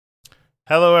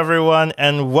Hello, everyone,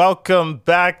 and welcome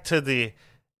back to the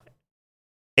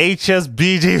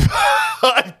HSBG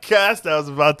podcast. I was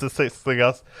about to say something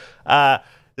else.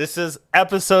 This is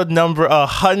episode number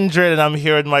 100, and I'm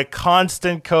here with my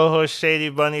constant co-host,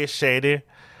 Shadybunny. Shady,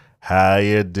 how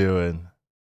you doing?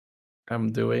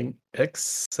 I'm doing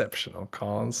exceptional,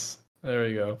 Cons. There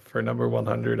we go. For number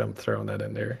 100, I'm throwing that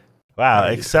in there. Wow,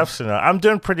 exceptional. I'm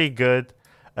doing pretty good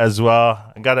as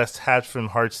well. I got a hat from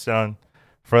Hearthstone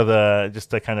for just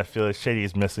to kind of feel like Shady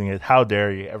is missing it. How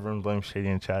dare you? Everyone blames Shady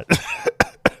in chat.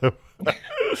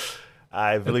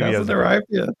 I believe it hasn't arrived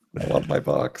yet. I want my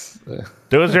box.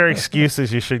 Those are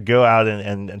excuses. You should go out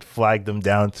and flag them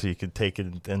down so you can take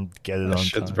it and get it on time. I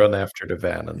should run after the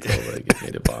van until they give me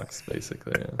the box,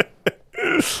 basically.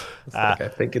 Yeah. I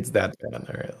think it's that van.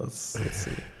 All right, let's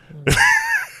see.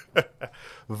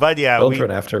 But yeah, don't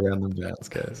run after random vans,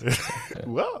 guys. Yeah.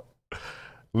 Well,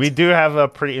 we do have a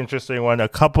pretty interesting one. A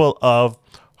couple of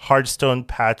Hearthstone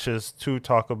patches to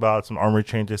talk about, some armor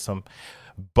changes, some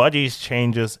buddies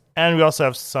changes, and we also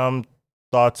have some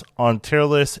thoughts on tier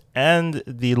lists, and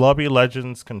the Lobby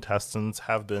Legends contestants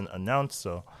have been announced.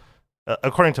 So,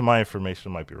 according to my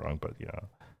information, it might be wrong, but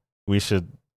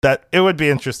it would be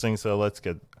interesting. So let's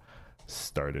get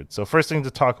started. So first thing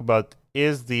to talk about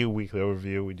is the weekly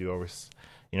overview. We do always,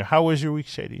 how was your week,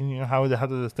 Shady? How did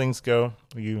the things go?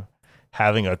 Were you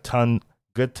having a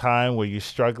good time? Were you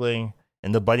struggling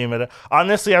in the buddy meta?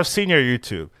 Honestly, I've seen your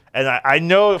YouTube, and I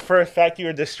know for a fact you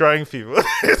were destroying people.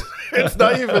 It's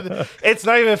not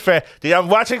even fair. Dude, I'm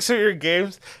watching some of your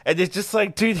games, and it's just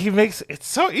like, dude, he makes it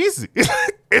so easy.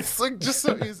 It's like just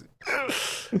so easy.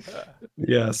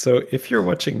 Yeah, so if you're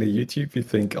watching the YouTube, you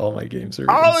think all my games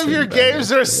are all of your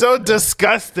games are so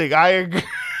disgusting. I agree.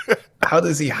 How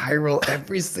does he high roll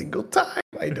every single time?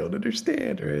 I don't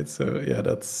understand. Right, so yeah,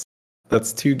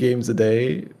 that's 2 games a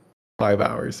day, 5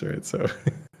 hours, right? So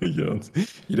you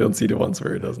don't see the ones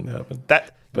where it doesn't happen.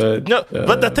 But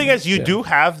the thing is, you do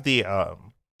have the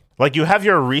you have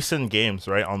your recent games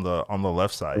right on the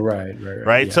left side, right.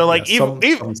 Yeah, so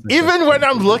even when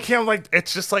I'm looking, I'm like,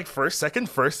 it's just like first,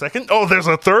 second. Oh, there's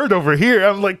a third over here.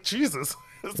 I'm like, Jesus,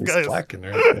 this guy's slacking,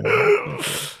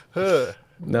 right?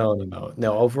 No.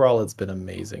 Overall, it's been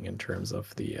amazing in terms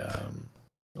of the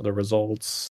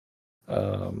results.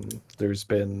 There's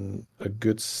been a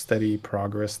good steady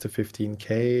progress to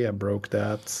 15k. I broke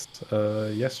that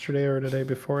yesterday or the day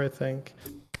before, I think,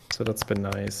 so that's been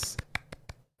nice.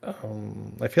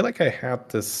 I feel like I had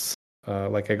this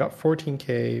I got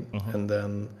 14k, and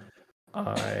then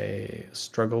I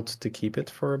struggled to keep it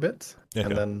for a bit.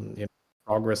 And then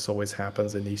progress always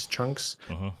happens in these chunks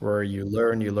where you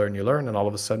learn, and all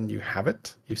of a sudden you have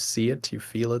it, you see it, you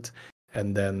feel it.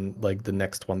 And then the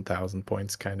next 1,000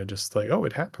 points kind of just oh,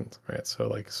 it happened, right?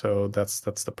 So that's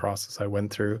the process I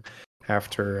went through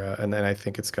after, and then I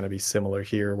think it's going to be similar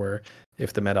here, where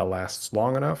if the meta lasts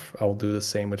long enough, I'll do the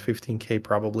same with 15k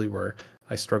probably, where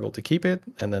I struggle to keep it,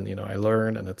 and then I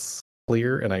learn and it's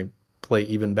clear, and I play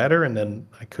even better, and then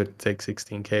I could take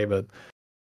 16k, but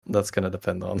that's going to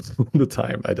depend on the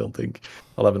time. I don't think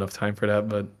I'll have enough time for that,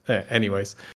 but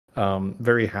anyways,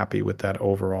 very happy with that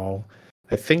overall.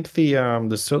 I think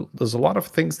there's a lot of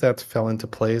things that fell into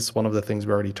place. One of the things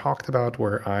we already talked about,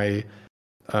 where I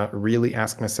really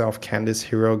ask myself, can this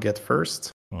hero get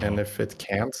first? And if it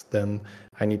can't, then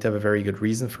I need to have a very good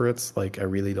reason for it. Like, I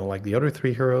really don't like the other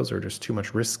 3 heroes, or there's too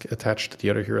much risk attached to the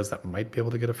other heroes that might be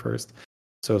able to get a first.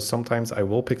 So sometimes I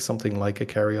will pick something like a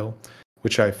Cariel,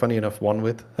 which I, funny enough, won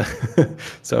with.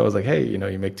 So I was like, hey, you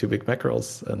make 2 big mech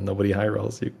rolls and nobody high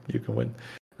rolls, you can win.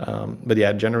 But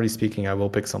yeah, generally speaking, I will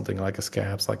pick something like a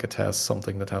Scabs, like a Test,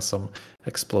 something that has some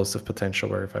explosive potential,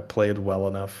 where if I play it well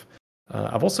enough.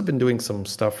 I've also been doing some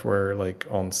stuff where,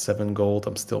 on 7 gold,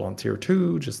 I'm still on tier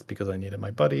 2, just because I needed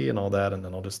my buddy and all that, and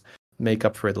then I'll just make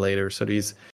up for it later. So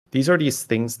these are these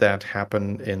things that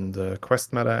happen in the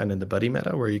quest meta and in the buddy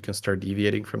meta, where you can start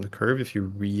deviating from the curve if you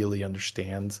really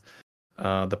understand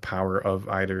the power of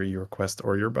either your quest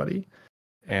or your buddy.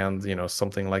 And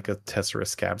something like a Test or a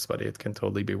Scabs buddy, it can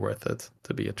totally be worth it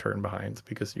to be a turn behind,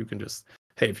 because you can just,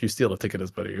 hey, if you steal the ticket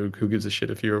as buddy, who gives a shit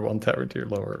if you're 1 tower tier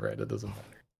lower, right? It doesn't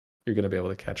matter. You're going to be able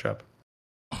to catch up.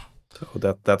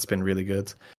 So that's been really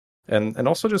good. And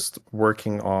also just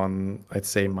working on, I'd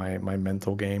say, my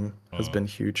mental game has been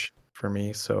huge for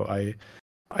me. So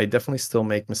I definitely still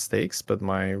make mistakes, but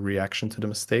my reaction to the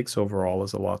mistakes overall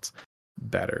is a lot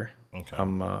better.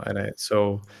 Okay.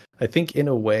 So I think in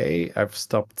a way I've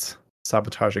stopped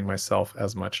sabotaging myself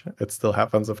as much. It still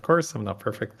happens, of course. I'm not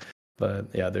perfect, but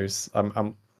yeah,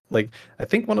 I'm I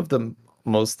think one of the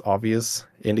most obvious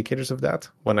indicators of that,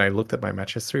 when I looked at my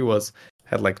match history, was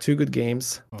had like 2 good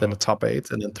games, then a top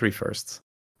 8, and then 3 firsts.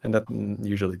 And that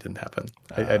usually didn't happen.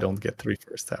 I don't get 3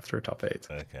 firsts after a top 8.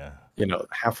 Okay.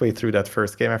 Halfway through that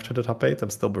first game after the top 8,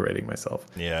 I'm still berating myself.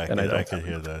 Yeah, I could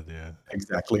hear that. Yeah.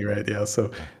 Exactly right. Yeah.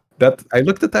 So that I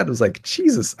looked at that and was like,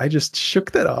 Jesus, I just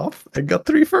shook that off and got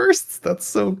 3 firsts. That's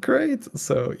so great.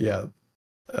 So yeah,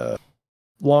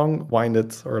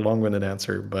 long-winded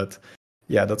answer, but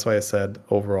yeah, that's why I said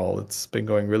overall it's been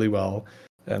going really well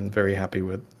and very happy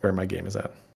with where my game is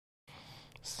at.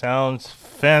 Sounds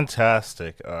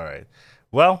fantastic. All right.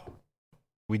 Well,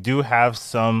 we do have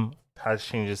some patch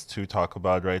changes to talk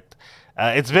about, right?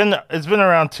 It's been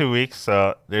around 2 weeks,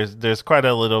 so there's quite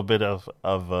a little bit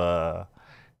of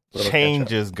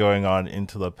changes going on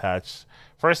into the patch.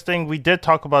 First thing, we did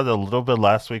talk about it a little bit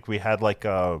last week. We had like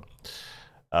a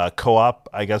co-op,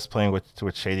 I guess, playing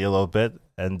with Shady a little bit,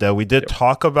 and we did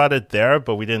talk about it there,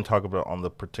 but we didn't talk about it on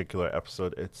the particular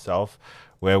episode itself,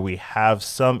 where we have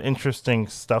some interesting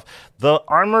stuff. The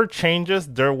armor changes.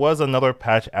 There was another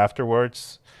patch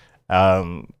afterwards,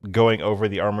 going over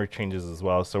the armor changes as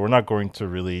well. So we're not going to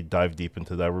really dive deep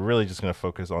into that. We're really just going to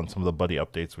focus on some of the buddy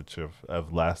updates which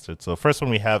have lasted. So first one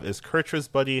we have is Kurtra's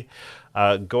buddy,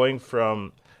 going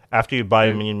from after you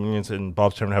buy minions in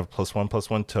Bob's Tavern have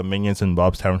 +1/+1 to minions in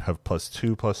Bob's Tavern have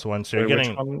 +2/+1. So you're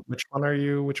getting which one are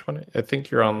you? Which one? I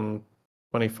think you're on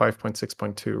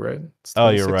 25.6.2, right? Oh,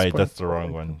 you're right. That's the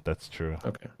wrong one. That's true.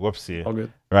 Okay. Whoopsie. All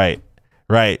good. Right.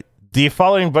 The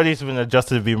following buddies have been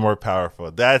adjusted to be more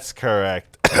powerful. That's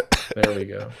correct. There we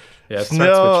go. Yeah, it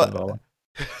starts with Shambhala.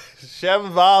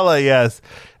 Shambhala, yes,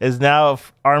 is now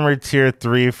armor tier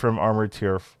 3 from armor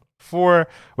tier 4,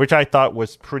 which I thought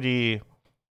was pretty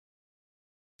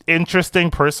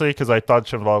interesting personally, because I thought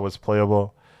Shambhala was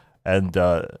playable and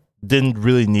didn't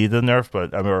really need a nerf,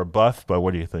 but or a buff. But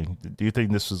what do you think? Do you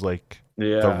think this was like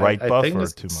the right buff or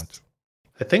too much?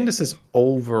 I think this is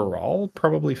overall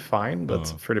probably fine, but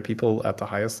for the people at the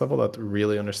highest level that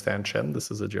really understand Chen,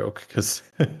 this is a joke, because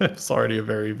it's already a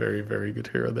very, very, very good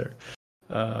hero there.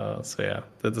 So yeah,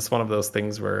 this is one of those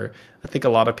things where I think a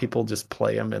lot of people just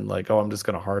play him in like, oh, I'm just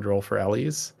going to hard roll for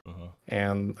allies.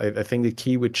 And I think the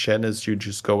key with Chen is you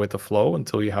just go with the flow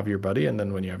until you have your buddy, and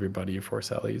then when you have your buddy, you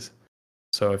force allies.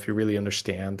 So if you really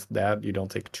understand that, you don't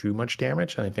take too much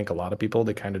damage. And I think a lot of people,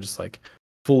 they kind of just like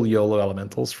full YOLO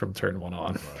elementals from turn 1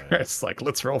 on. Right. It's like,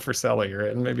 let's roll for Sally,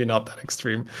 right? And maybe not that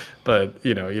extreme, but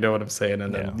you know what I'm saying.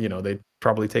 And then, they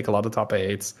probably take a lot of top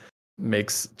 8s,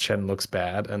 makes Chen looks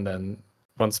bad. And then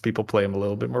once people play him a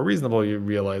little bit more reasonable, you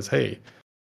realize, hey,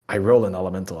 I roll an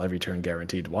elemental every turn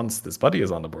guaranteed once this buddy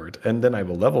is on the board, and then I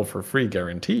will level for free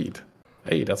guaranteed.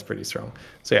 Hey, that's pretty strong.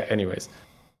 So yeah, anyways,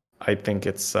 I think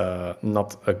it's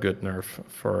not a good nerf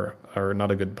or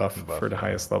not a good buff for the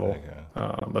highest level. Okay.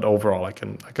 But overall, I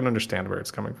can understand where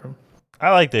it's coming from.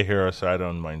 I like the hero, so I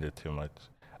don't mind it too much.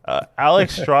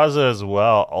 Alex Straza as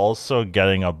well, also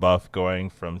getting a buff going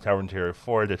from Tavern Tier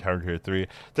 4 to Tavern Tier 3.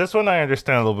 This one I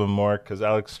understand a little bit more, because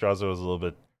Alex Straza was a little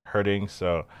bit hurting,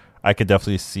 so I could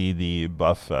definitely see the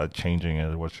buff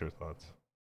changing. What's your thoughts?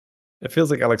 It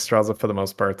feels like Alex Straza, for the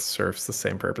most part, serves the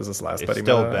same purpose as last buddy. It's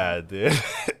still bad, dude.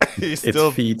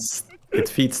 It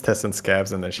feeds Tess and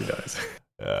Scabs, and then she dies.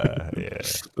 Yeah.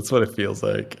 That's what it feels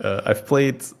like. I've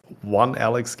played one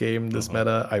Alex game this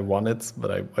meta. I won it,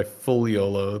 but I full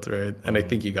YOLO'd, right? And I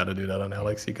think you got to do that on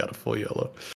Alex. You got to full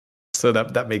YOLO. So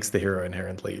that makes the hero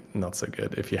inherently not so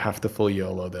good. If you have to full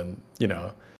YOLO, then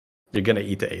you're gonna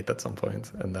eat the 8 at some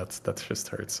point, and that's just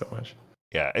hurts so much.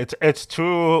 Yeah, it's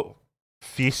too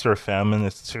feast or famine.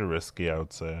 It's too risky, I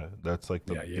would say. That's like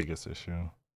the biggest issue.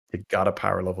 You gotta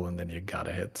power level, and then you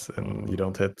gotta hit, and you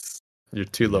don't hit, you're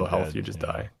too low health, you just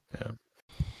die.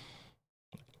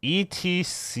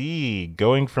 ETC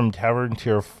going from Tavern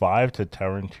Tier 5 to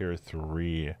Tavern Tier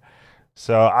 3.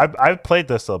 So I've played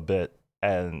this a bit,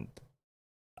 and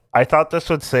I thought this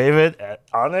would save it.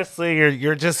 Honestly,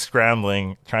 you're just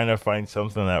scrambling, trying to find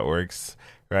something that works,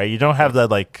 right? You don't have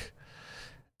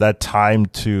that time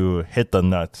to hit the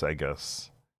nuts, I guess,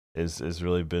 is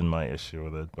really been my issue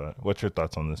with it. But what's your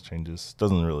thoughts on this changes?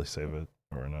 Doesn't really save it,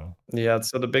 or no? Yeah,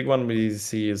 so the big one we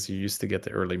see is you used to get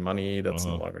the early money. That's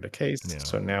no longer the case. Yeah.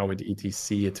 So now with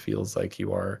ETC, it feels like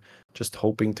you are just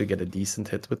hoping to get a decent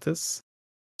hit with this.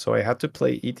 So I had to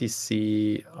play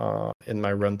ETC in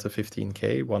my run to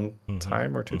 15k one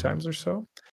time or 2 times or so.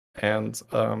 And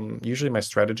usually my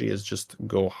strategy is just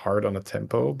go hard on a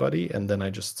tempo buddy, and then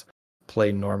I just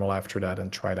play normal after that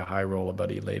and try to high roll a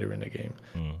buddy later in the game.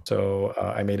 So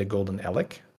I made a golden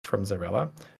Elec from Zarella,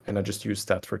 and I just used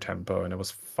that for tempo, and it was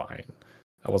fine.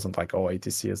 I wasn't like, oh,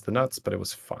 ETC is the nuts, but it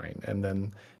was fine. And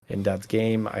then in that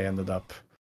game, I ended up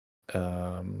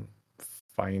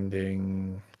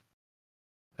finding,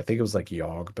 I think it was like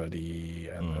Yog Buddy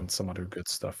and some other good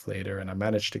stuff later, and I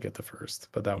managed to get the first.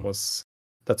 But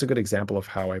that's a good example of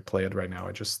how I play it right now.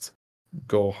 I just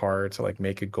go hard to like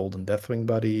make a golden Deathwing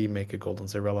buddy, make a golden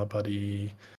Zerella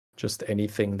buddy, just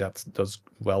anything that does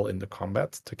well in the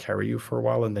combat to carry you for a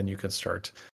while, and then you can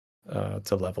start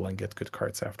to level and get good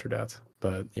cards after that.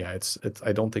 But yeah, it's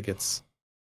I don't think it's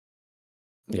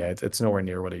nowhere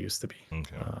near what it used to be.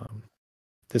 Okay.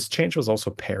 This change was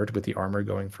also paired with the armor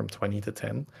going from 20 to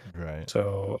 10. Right.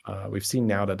 So we've seen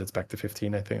now that it's back to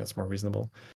 15. I think that's more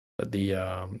reasonable.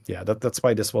 But that's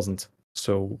why this wasn't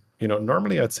so.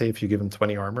 Normally I'd say if you give him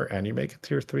 20 armor and you make it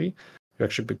tier 3, you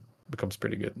actually becomes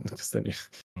pretty good, because then you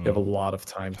have a lot of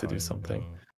time to do something.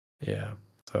 Yeah.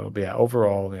 So, but yeah,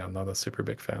 overall, I'm not a super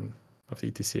big fan of the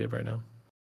ETCA right now.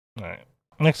 All right.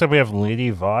 Next up, we have Lady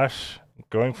Vosh.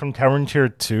 Going from Tavern Tier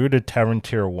 2 to Tavern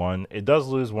Tier 1. It does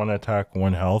lose 1 attack,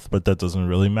 1 health, but that doesn't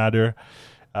really matter.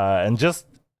 I just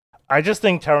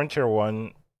think Tavern Tier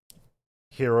 1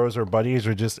 heroes or buddies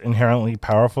are just inherently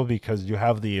powerful because you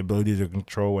have the ability to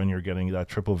control when you're getting that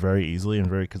triple very easily and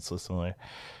very consistently.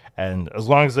 And as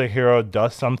long as the hero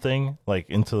does something like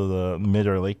into the mid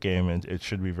or late game, it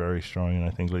should be very strong. And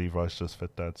I think Lady Vosh just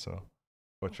fit that. So,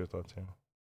 what's your thoughts here?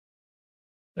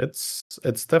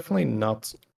 It's definitely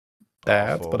not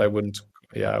bad, awful, but I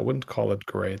wouldn't call it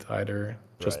great either,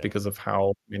 just because of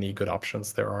how many good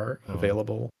options there are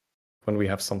available. When we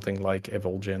have something like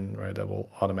Evulgin, right, that will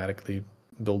automatically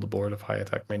build a board of high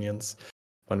attack minions.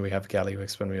 When we have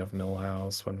Galliwix, when we have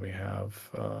Millhouse, when we have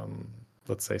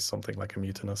let's say something like a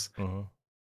Mutinous. So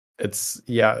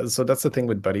that's the thing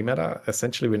with buddy meta.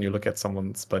 Essentially, when you look at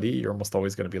someone's buddy, you're almost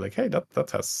always going to be like, hey, that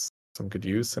has some good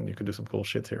use, and you can do some cool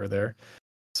shit here or there.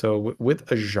 So with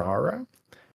Ajara,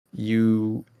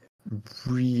 you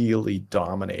really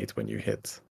dominate when you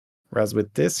hit. Whereas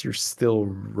with this, you're still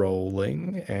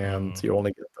rolling, and you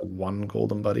only get the 1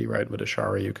 golden buddy, right? With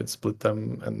Ashara, you can split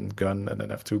them and gun, and then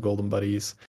have 2 golden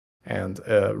buddies. And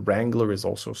Wrangler is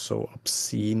also so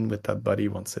obscene with that buddy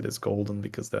once it is golden,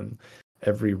 because then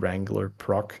every Wrangler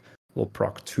proc will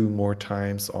proc 2 more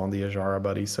times on the Ajara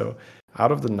buddy. So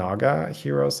out of the Naga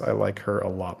heroes, I like her a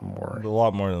lot more. A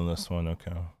lot more than this one,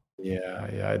 okay. Yeah.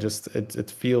 It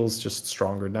feels just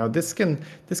stronger. Now this can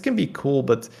be cool,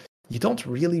 but you don't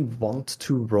really want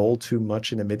to roll too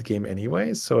much in a mid game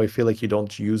anyway. So I feel like you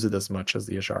don't use it as much as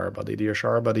the Ashara buddy. The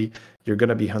Ashara buddy, you're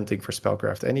gonna be hunting for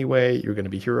spellcraft anyway. You're gonna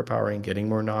be hero powering, getting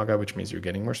more Naga, which means you're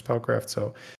getting more spellcraft.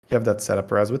 So you have that setup.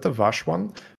 Whereas with the Vash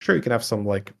one, sure, you can have some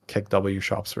like Keck W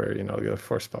shops where you have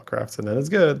 4 spellcrafts and then it's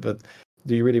good, but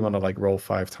do you really want to like roll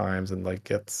 5 times and like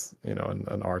get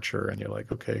an archer and you're like,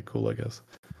 okay, cool, I guess.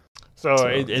 So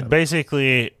it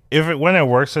basically, when it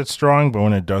works, it's strong, but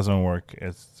when it doesn't work,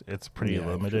 it's pretty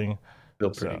limiting.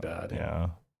 Feel pretty bad. Yeah.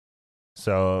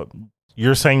 So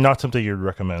you're saying not something you'd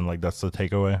recommend, like that's the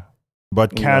takeaway,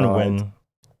 but can win.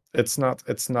 It's not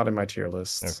in my tier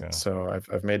list. Okay. So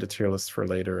I've made a tier list for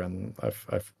later, and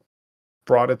I've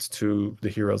brought it to the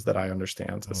heroes that I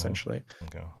understand essentially.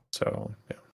 Okay. So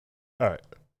yeah. All right.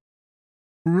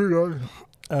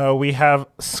 We have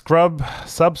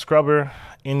Sub-Scrubber,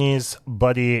 Innie's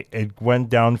buddy. It went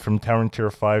down from Tavern Tier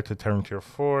 5 to Tavern Tier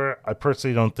 4. I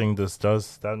personally don't think this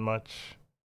does that much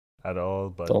at all.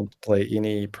 But don't play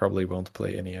Innie. Probably won't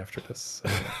play Innie after this. So.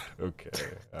 Okay.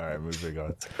 All right, moving on.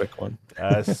 That's a quick one.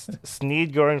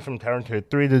 Sneed going from Tavern Tier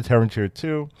 3 to Tavern Tier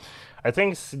 2. I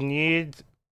think Sneed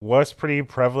was pretty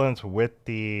prevalent with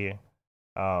the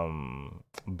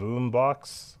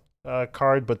Boombox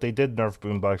card, but they did nerf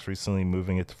Boombox recently,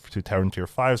 moving it to Tavern Tier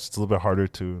 5, so it's a little bit harder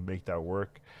to make that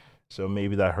work. So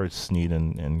maybe that hurts Sneed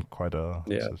in quite a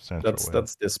substantial way.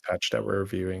 That's this patch that we're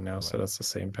reviewing now, so that's the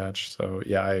same patch. So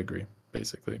yeah, I agree.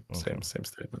 Basically, same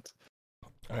statement.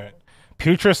 All right.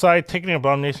 Putricide, Ticketing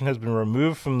Abomination has been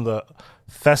removed from the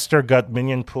Fester Gut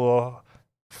minion pool.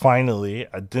 Finally,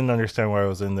 I didn't understand why it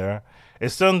was in there.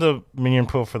 It's still in the minion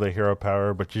pool for the hero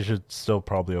power, but you should still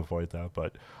probably avoid that.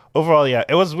 But overall, yeah,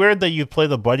 it was weird that you play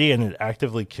the buddy and it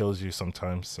actively kills you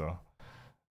sometimes. So,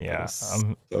 yeah,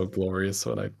 so glorious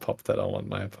when I popped that on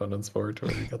my opponent's board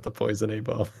where we got the poison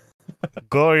A-bomb.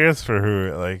 Glorious for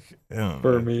who? Like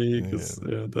for me, because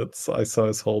I saw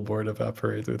his whole board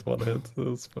evaporate with 1 hit. It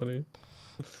was funny.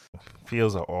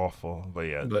 Feels awful, but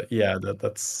yeah. But yeah,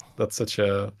 that's such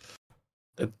a.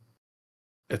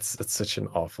 It's such an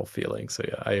awful feeling. So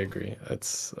yeah, I agree.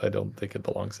 I don't think it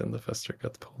belongs in the Fester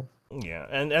Gut pool. Yeah,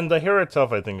 and the hero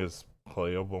itself I think is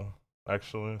playable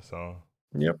actually. So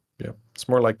Yep. It's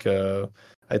more like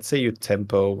I'd say you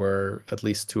tempo where at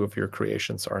least 2 of your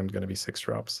creations aren't going to be 6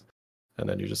 drops. and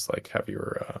then you just like have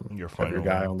your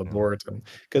guy one, on the board. And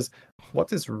because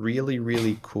what is really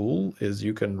really cool is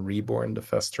you can reborn the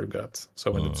Fester Gut.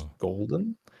 So when it's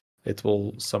golden, it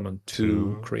will summon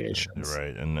two creations.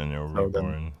 Right, and then you're So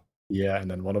reborn. and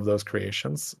then one of those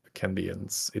creations can be an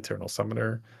Eternal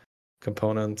Summoner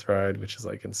component, right? Which is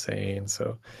like insane.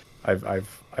 So I've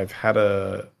had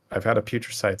a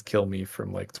Putricide kill me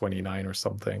from like 29 or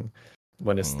something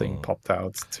when his thing popped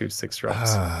out 2/6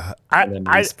 drops.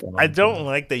 I don't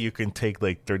like that you can take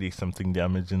like 30 something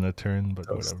damage in a turn, but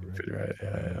so whatever. Stupid, right?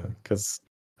 Yeah. Because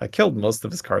I killed most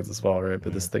of his cards as well, right?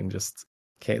 But this thing just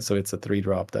can't. So it's a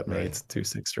 3-drop that made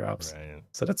 2/6 drops. Right.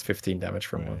 So that's 15 damage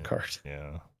from one card.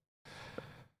 Yeah.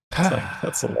 It's like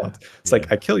that's a lot. It's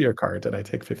like I kill your card and I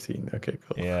take 15. Okay,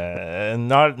 cool. Yeah, and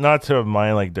not to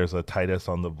mind like there's a Titus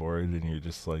on the board and you're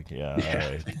just like, all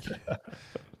right,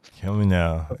 kill me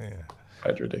now. Yeah,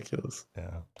 quite ridiculous.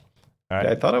 Yeah. All right.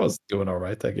 I thought I was doing all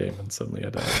right that game, and suddenly I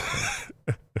died.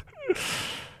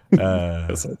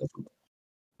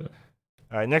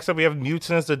 All right, next up we have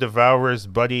Mutinous the Devourer's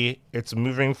Buddy. It's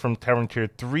moving from Tavern Tier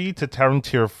 3 to Tavern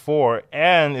Tier 4,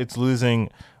 and it's losing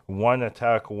 1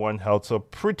 attack, 1 health. So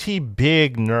pretty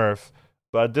big nerf.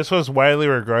 But this was widely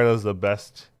regarded as the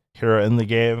best hero in the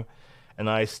game. And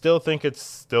I still think it's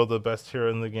still the best hero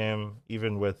in the game,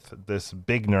 even with this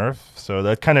big nerf. So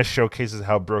that kind of showcases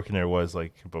how broken it was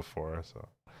like before. So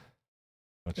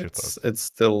what's your thoughts? It's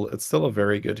still a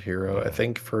very good hero. I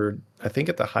think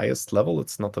at the highest level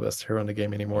it's not the best hero in the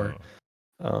game anymore.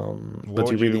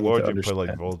 But you really need to understand. Put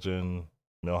like Vol'jin,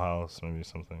 Millhouse, maybe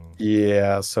something?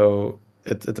 Yeah, so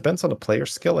it depends on the player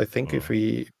skill. I think if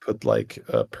we put like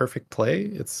a perfect play,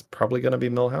 it's probably gonna be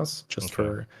Millhouse, just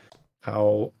for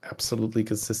how absolutely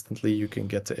consistently you can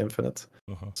get to infinite.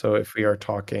 So if we are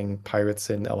talking pirates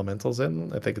in, elementals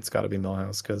in, I think it's got to be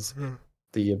Millhouse, because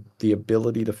the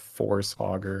ability to force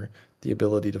Augur, the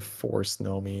ability to force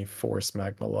Nomi, force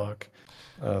Magma Lock,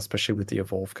 especially with the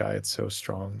Evolve guy, it's so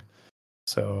strong.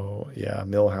 So yeah,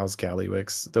 Millhouse,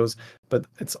 Gallywix, those. But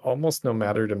it's almost no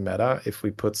matter the meta, if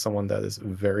we put someone that is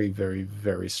very, very,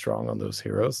 very strong on those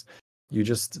heroes, you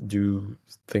just do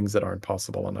things that aren't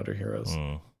possible on other heroes.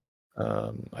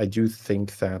 I do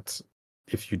think that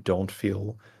if you don't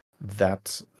feel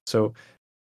that, so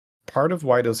part of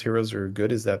why those heroes are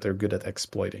good is that they're good at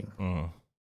exploiting.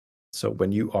 So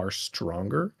when you are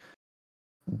stronger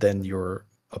than your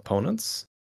opponents,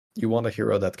 you want a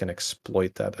hero that can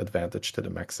exploit that advantage to the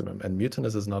maximum. And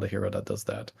Mutinous is not a hero that does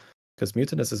that, because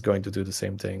Mutinous is going to do the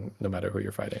same thing no matter who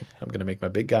you're fighting. I'm going to make my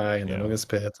big guy, and then I'm going to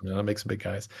spit, and then I'll make some big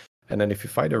guys. And then if you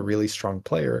fight a really strong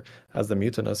player as the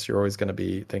Mutinous, you're always going to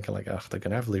be thinking like, they're going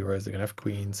to have Leroys, they're going to have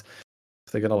Queens.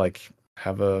 They're going to like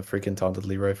have a freaking taunted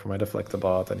Leroy for my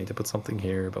Deflectabot. I need to put something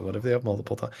here, but what if they have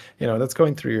multiple times? That's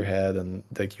going through your head, and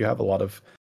like you have a lot of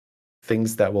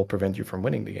things that will prevent you from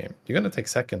winning the game. You're going to take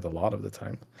second a lot of the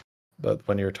time. But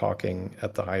when you're talking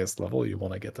at the highest level, you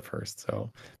want to get the first. So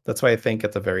that's why I think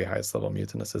at the very highest level,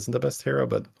 Mutinous isn't the best hero.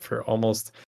 But for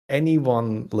almost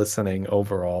anyone listening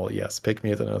overall, yes, pick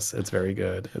Mutinous. It's very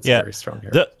good. It's a very strong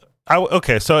hero.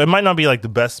 Okay, so it might not be like the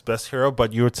best hero,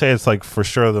 but you would say it's like for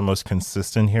sure the most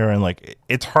consistent hero. And like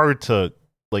it's hard to,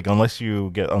 like, unless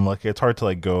you get unlucky, it's hard to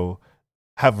like go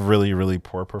have really, really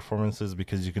poor performances,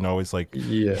 because you can always like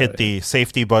hit the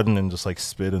safety button and just like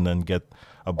spit and then get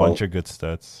a bunch of good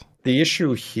stats. The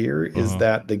issue here is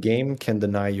that the game can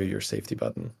deny you your safety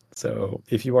button. So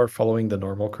if you are following the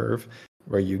normal curve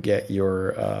where you get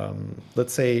your,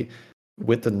 let's say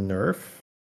with the nerf,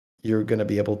 you're going to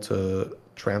be able to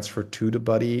transfer to the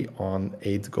buddy on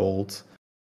 8 gold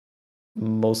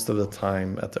most of the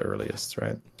time at the earliest,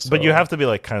 right? So, but you have to be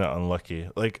like kind of unlucky.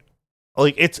 Like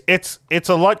it's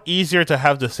a lot easier to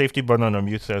have the safety button on a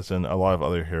Mutinous than a lot of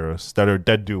other heroes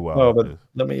that do well. No, but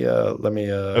let me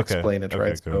explain it,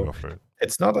 right? Go for it.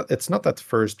 It's not that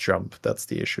first jump that's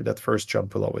the issue. That first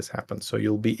jump will always happen. So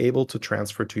you'll be able to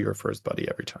transfer to your first buddy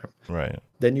every time. Right.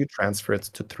 Then you transfer it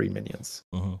to 3 minions.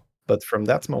 But from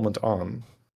that moment on,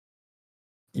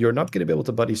 you're not going to be able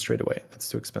to buddy straight away. It's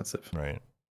too expensive. Right.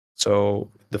 So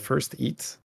the first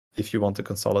eat, if you want to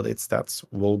consolidate stats,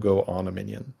 will go on a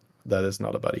minion that is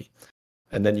not a buddy.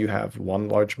 And then you have 1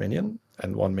 large minion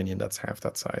and 1 minion that's half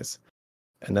that size.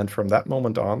 And then from that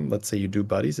moment on, let's say you do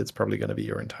buddies, it's probably going to be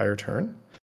your entire turn.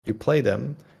 You play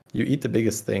them, you eat the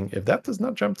biggest thing. If that does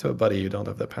not jump to a buddy, you don't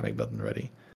have the panic button ready.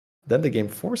 Then the game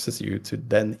forces you to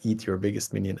then eat your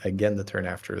biggest minion again the turn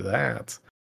after that.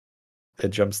 It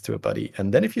jumps to a buddy.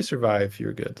 And then if you survive,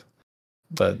 you're good.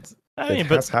 But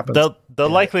the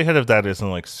likelihood of that isn't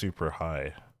like super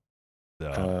high.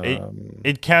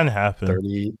 It can happen.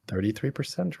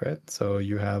 33%, right? So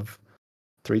you have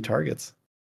 3 targets.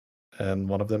 and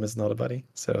one of them is not a buddy.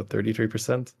 So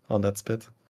 33% on that spit.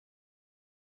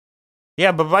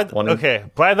 Yeah, but by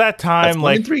that time, that's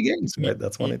one in 3 games, right?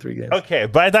 That's 1 in 3 games. Okay,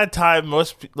 by that time,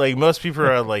 most people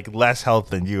are like less health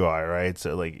than you are, right?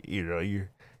 So like you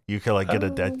can like get a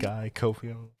dead guy,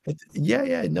 Kofi.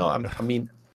 Yeah. No, I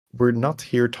mean, we're not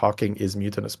here talking is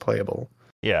Mutinous playable.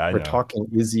 Yeah, we're talking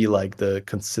is he like the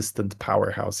consistent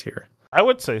powerhouse here? I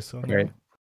would say so. Right.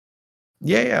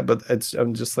 Yeah, but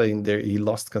I'm just saying there he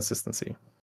lost consistency.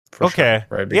 Okay.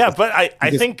 Sure, right? Because, but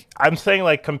I think I'm saying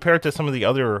like compared to some of the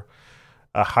other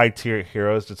high tier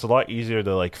heroes, it's a lot easier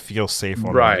to like feel safe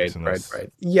on right.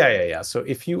 Yeah. So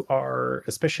if you are,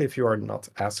 especially if you are not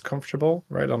as comfortable,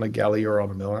 right, on a galley or on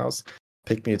a millhouse,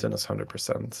 pick Mutinous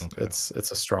 100%. Okay. It's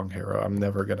a strong hero. I'm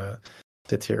never gonna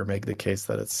sit here and make the case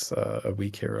that it's a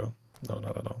weak hero. No,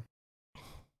 not at all.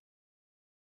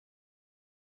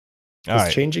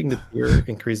 Does changing the tier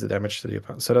increase the damage to the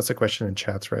opponent? So that's a question in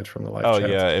chats, right, from the live chat.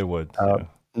 Oh yeah, it would.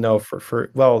 No,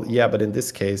 but in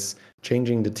this case,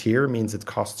 changing the tier means it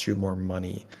costs you more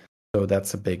money. So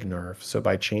that's a big nerf. So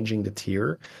by changing the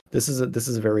tier, this is a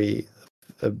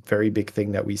very big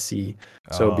thing that we see.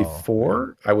 So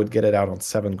before I would get it out on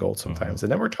 7 gold sometimes,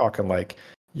 and then we're talking like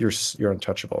you're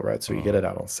untouchable, right? So you get it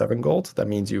out on 7 gold. That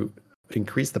means you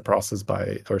increase the process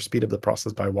speed up the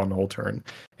process by 1 whole turn.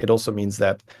 It also means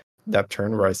that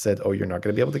turn where I said, oh, you're not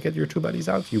going to be able to get your 2 buddies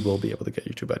out, you will be able to get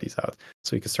your 2 buddies out.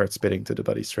 So you can start spitting to the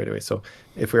buddies straight away. So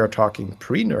if we are talking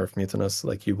pre-nerf Mutinous,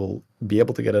 like you will be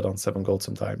able to get it on 7 gold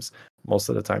sometimes, most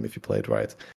of the time if you play it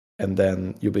right. And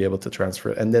then you'll be able to transfer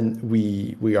it. And then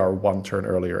we are 1 turn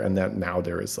earlier, and then now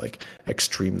there is like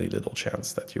extremely little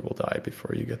chance that you will die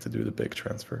before you get to do the big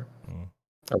transfer.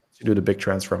 Once you do the big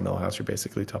transfer on Millhouse, you're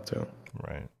basically top 2.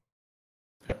 Right.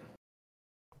 Yeah.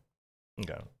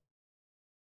 Okay.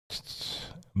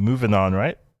 Moving on,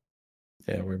 right?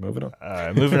 Yeah, we're moving on. All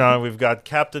right, moving on. We've got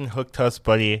Captain Hook Tuss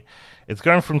Buddy. It's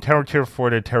going from Terror Tier 4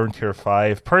 to Terror Tier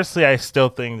 5. Personally, I still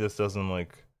think this doesn't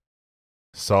like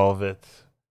solve it.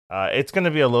 It's going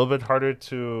to be a little bit harder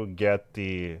to get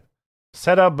the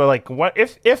setup, but like, what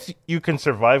if you can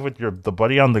survive with the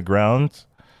buddy on the ground,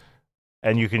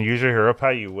 and you can use your hero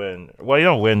pad, you win. Well, you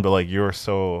don't win, but like you're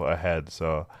so ahead,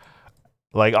 so.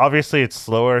 Like, obviously, it's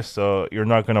slower, so you're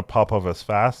not going to pop off as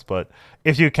fast. But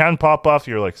if you can pop off,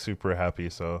 you're, like, super happy.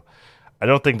 So I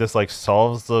don't think this, like,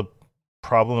 solves the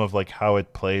problem of, like, how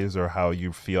it plays or how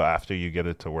you feel after you get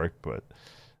it to work. But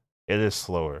it is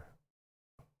slower.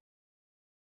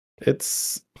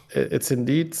 It's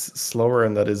indeed slower,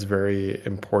 and that is very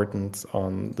important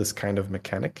on this kind of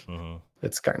mechanic. Mm-hmm.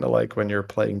 It's kind of like when you're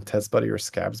playing Test Buddy or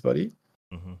Scabs Buddy.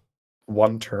 Mm-hmm.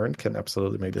 1 turn can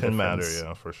absolutely make the difference. Can matter,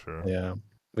 yeah, for sure. Yeah,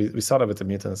 we saw that with the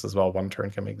Mutinous as well. 1 turn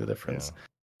can make the difference.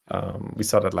 Yeah. We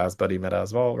saw that last buddy meta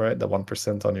as well, right? The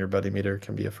 1% on your buddy meter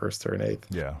can be a first turn 8th.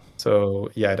 Yeah. So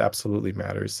yeah, it absolutely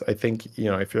matters. I think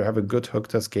if you have a good Hook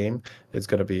Tuss game, it's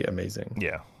going to be amazing.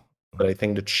 Yeah. But I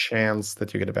think the chance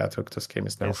that you get a bad Hook Tuss game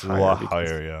is now higher. A lot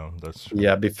higher, yeah. That's true.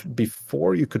 Yeah,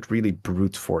 before you could really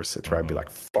brute force it, right? Be like,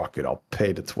 fuck it, I'll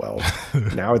pay the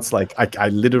 12. Now it's like, I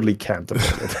literally can't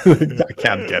afford it. I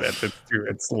can't get it.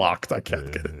 It's locked. I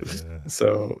can't get it. Yeah.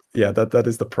 So yeah, that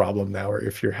is the problem now. Or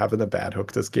if you're having a bad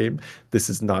Hook Tuss game, this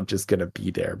is not just going to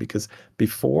be there. Because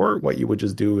before, what you would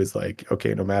just do is like,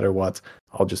 okay, no matter what,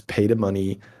 I'll just pay the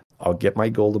money. I'll get my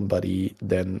golden buddy.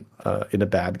 Then in a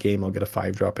bad game, I'll get a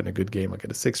 5-drop. In a good game, I'll get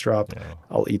a 6-drop. Yeah.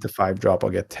 I'll eat the 5-drop. I'll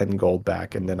get 10 gold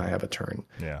back, and then I have a turn.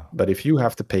 Yeah. But if you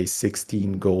have to pay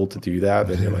 16 gold to do that,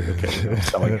 then you're like, okay, I'm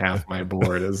selling half my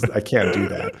board. I can't do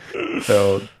that.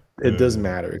 So it does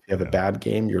matter. If you have a bad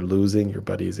game, you're losing. Your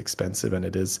buddy is expensive, and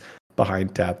it is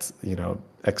behind that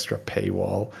extra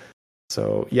paywall.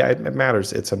 So yeah, it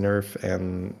matters. It's a nerf,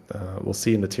 and we'll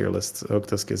see in the tier list. Hook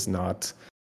Tuss is not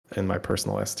in my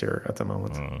personal S tier at the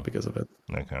moment because of it.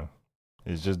 Okay.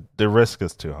 It's just the risk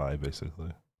is too high,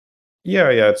 basically. Yeah,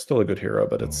 it's still a good hero,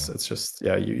 but it's just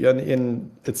it's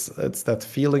that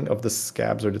feeling of the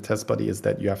Scabs or the Test Buddy is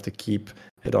that you have to keep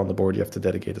it on the board, you have to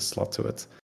dedicate a slot to it.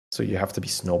 So you have to be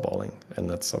snowballing, and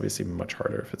that's obviously much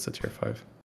harder if it's a tier 5.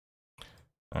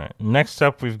 All right. Next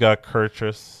up we've got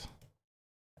Kurtrus,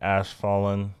 Ash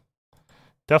Fallen.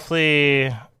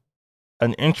 Definitely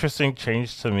an interesting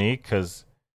change to me because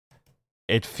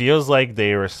it feels like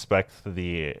they respect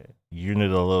the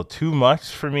unit a little too much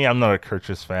for me. I'm not a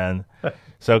Kurtrus fan.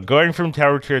 So going from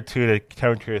Tower Tier 2 to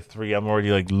Tower Tier 3, I'm already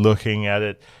like looking at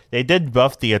it. They did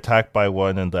buff the attack by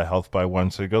 1 and the health by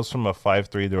 1, so it goes from a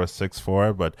 5-3 to a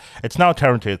 6-4, but it's now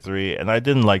Tower Tier 3, and I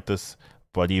didn't like this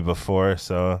buddy before,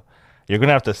 so you're going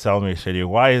to have to sell me, Shady.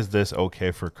 Why is this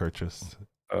okay for Kurtrus?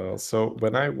 So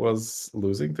when I was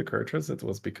losing to Kurtrus, it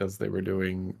was because they were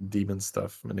doing demon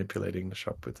stuff, manipulating the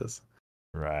shop with this.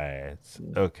 Right.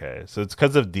 Okay. So it's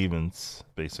because of demons,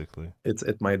 basically.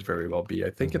 It might very well be. I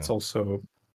think it's also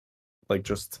like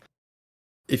just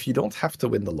if you don't have to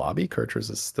win the lobby, Kurtrus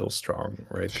is still strong,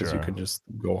 right? Because you can just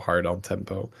go hard on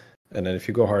tempo. And then if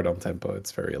you go hard on tempo,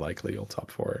 it's very likely you'll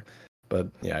top 4. But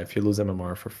yeah, if you lose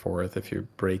MMR for 4th, if you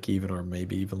break even or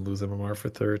maybe even lose MMR for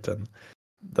 3rd, then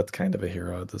that kind of a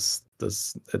hero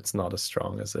it's not as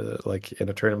strong as like in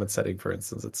a tournament setting, for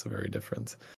instance. It's a very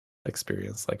different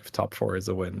experience. Like if top 4 is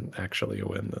actually a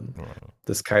win, then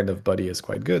this kind of buddy is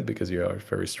quite good because you are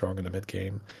very strong in the mid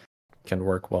game, can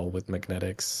work well with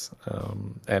magnetics,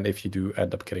 and if you do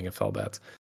end up getting a Felbat,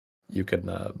 you can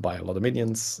buy a lot of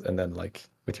minions, and then like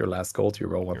with your last gold you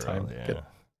roll one time, and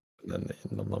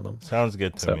then sounds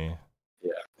good to me.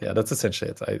 Yeah, that's essentially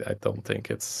it. I don't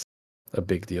think it's a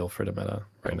big deal for the meta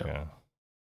right now.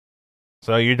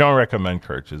 So you don't recommend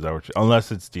Kurch, is that what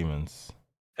unless it's demons?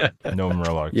 No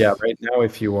Murlocs. Yeah, right now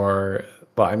if you are,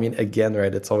 well, I mean, again,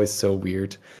 right, it's always so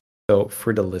weird. So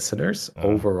for the listeners,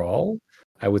 overall,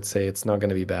 I would say it's not going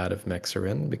to be bad if mechs are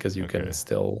in because you can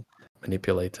still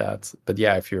manipulate that. But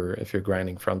yeah, if you're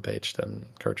grinding front page, then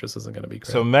Kurtrus isn't going to be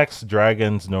great. So mechs,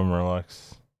 dragons, no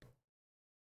Murlocs.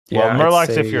 Yeah, well,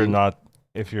 Murlocs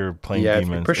if you're playing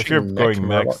demons. If you're going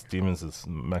mechs, demons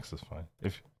mechs is fine.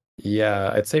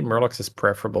 I'd say Murlocs is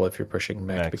preferable if you're pushing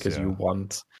mech because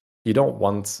you don't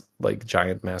want like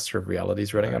giant Master of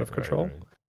Realities running out of control.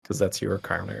 Because that's your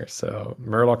counter. So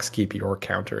Murlocs keep your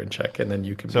counter in check, and then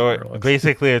you can. So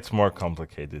basically, it's more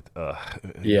complicated.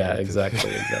 Yeah,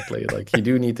 exactly. Like you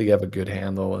do need to have a good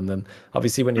handle, and then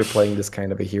obviously when you're playing this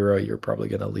kind of a hero, you're probably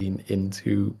gonna lean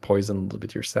into poison a little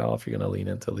bit yourself. You're gonna lean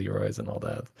into Leroy's and all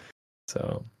that.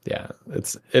 So yeah,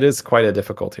 it is quite a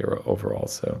difficult hero overall.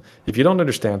 So if you don't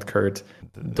understand Kurt,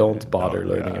 don't bother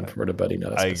learning him for the buddy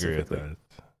meta specifically.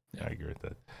 I agree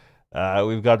with that.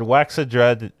 We've got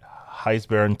Waxadread,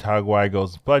 Heisbaron,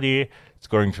 Tagwaggle's buddy. It's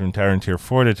going from Terran Tier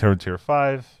 4 to Terran Tier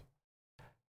 5.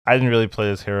 I didn't really play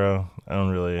this hero. I don't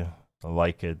really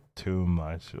like it too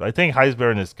much. I think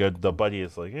Heisbaron is good. The buddy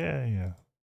is like, yeah.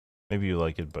 Maybe you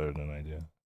like it better than I do.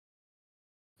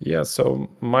 Yeah, so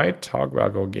my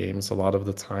Togwaggle games, a lot of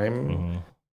the time,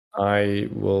 I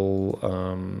will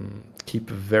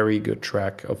keep a very good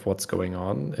track of what's going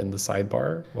on in the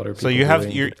sidebar. What are people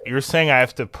doing? You're saying I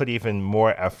have to put even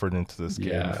more effort into this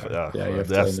game. Yeah,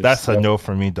 that's a no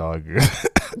for me, dog.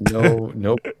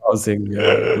 no pausing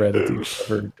Reddit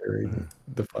ever during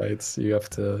the fights.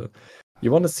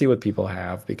 You want to see what people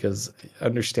have because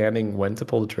understanding when to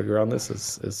pull the trigger on this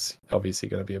is obviously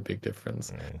going to be a big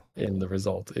difference in the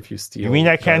result. If you steal, you mean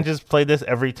I can't just play this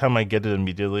every time I get it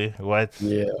immediately? What?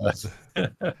 Yeah.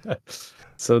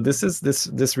 So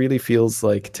this really feels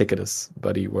like Ticketus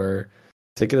Buddy, where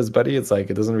Ticketus Buddy, it's like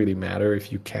it doesn't really matter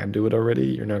if you can do it already.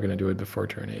 You're not going to do it before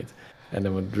turn 8. And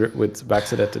then with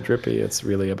Baxadet to Drippy, it's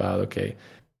really about okay.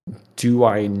 Do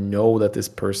I know that this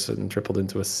person tripled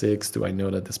into a 6? Do I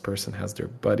know that this person has their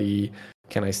buddy?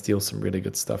 Can I steal some really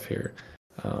good stuff here?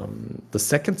 The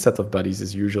second set of buddies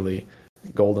is usually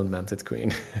Golden Manted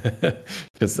Queen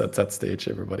because at that stage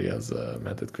everybody has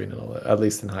Manted Queen and all that, at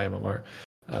least in high MMR.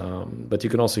 But you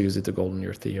can also use it to golden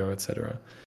your Theo, etc.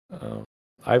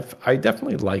 I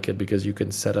definitely like it because you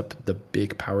can set up the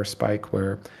big power spike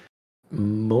where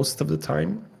most of the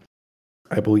time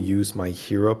I will use my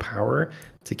hero power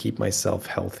to keep myself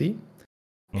healthy.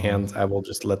 And I will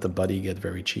just let the buddy get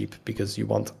very cheap because you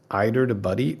want either the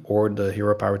buddy or the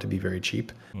hero power to be very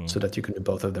cheap so that you can do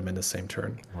both of them in the same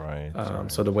turn. Right.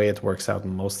 So the way it works out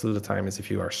most of the time is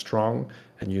if you are strong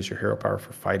and use your hero power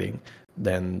for fighting,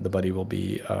 then the buddy will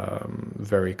be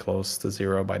very close to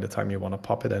 0 by the time you want to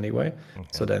pop it anyway.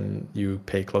 So then you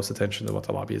pay close attention to what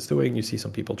the lobby is doing. You see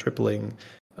some people tripling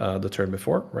the turn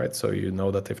before, right? So you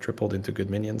know that they've tripled into good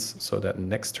minions so that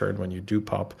next turn when you do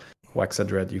pop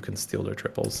Waxadread, you can steal their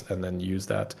triples and then use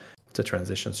that to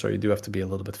transition. So you do have to be a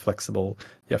little bit flexible.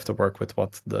 You have to work with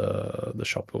what the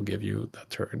shop will give you that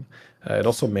turn. It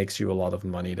also makes you a lot of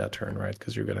money that turn, right?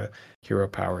 Because you're gonna hero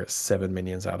power 7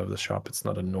 minions out of the shop. It's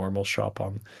not a normal shop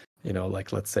on,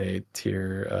 like let's say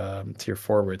tier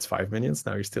 4 where it's 5 minions.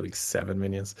 Now you're stealing 7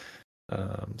 minions.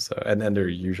 And then they're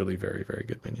usually very, very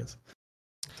good minions.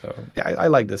 So yeah, I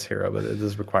like this hero, but it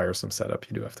does require some setup.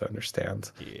 You do have to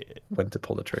understand when to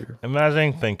pull the trigger.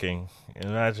 Imagine doing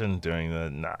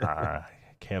that. Nah,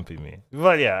 can't be me.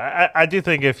 But yeah, I do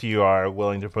think if you are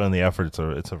willing to put in the effort,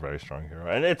 it's a very strong hero,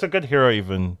 and it's a good hero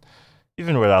even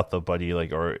without the buddy,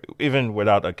 or even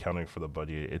without accounting for the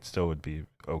buddy, it still would be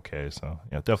okay. So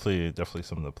yeah, definitely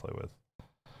something to play with.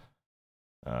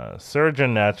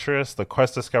 Surgeon Naturist, the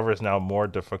quest discover is now more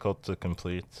difficult to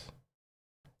complete.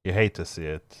 You hate to see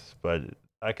it, but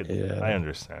I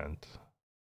understand.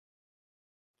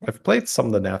 I've played some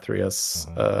of the Nathrius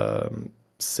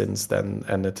since then,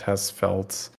 and it has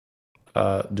felt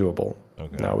doable.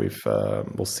 Okay. Now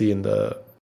we'll see in the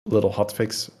little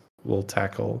hotfix we'll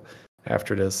tackle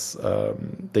after this.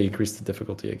 They increase the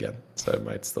difficulty again, so it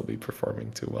might still be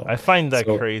performing too well. I find that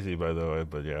crazy, by the way,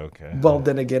 but yeah, okay. Well,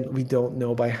 then again, we don't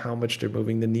know by how much they're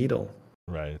moving the needle.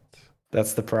 Right.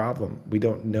 That's the problem. We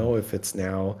don't know if it's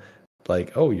now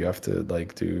like, oh, you have to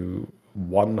like do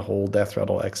one whole death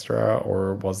rattle extra,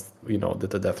 or did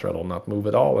the death rattle not move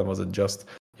at all, and was it just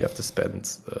you have to spend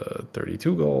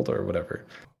 32 gold or whatever.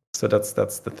 So that's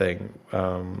the thing.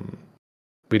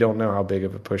 We don't know how big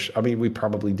of a push. I mean, we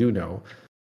probably do know,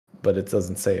 but it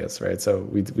doesn't say us, right? So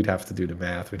we'd have to do the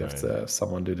math. We'd have to have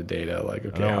someone do the data. Like,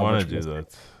 okay, I don't want to do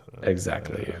that.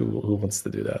 Exactly. Who wants to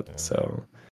do that? Yeah. So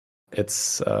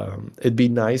it's it'd be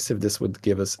nice if this would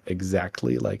give us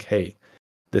exactly like, hey,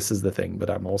 this is the thing. But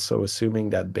I'm also assuming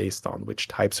that based on which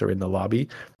types are in the lobby,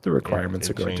 the requirements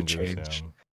are going to change.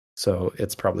 So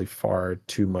it's probably far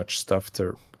too much stuff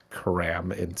to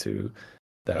cram into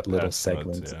that little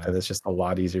segment, and it's just a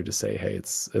lot easier to say, hey,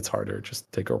 it's harder,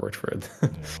 just take our word for it.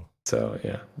 So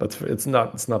yeah, but it's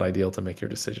not ideal to make your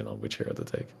decision on which hero to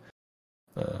take.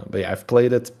 But yeah, I've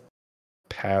played it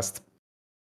past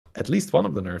at least one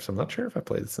of the nerfs. I'm not sure if I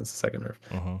played it since the second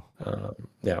nerf.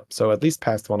 Yeah, so at least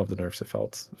past one of the nerfs, it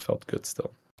felt good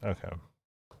still. Okay.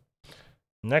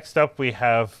 Next up, we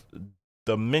have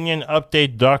the minion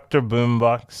update, Dr.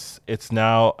 Boombox. It's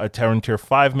now a Terran Tier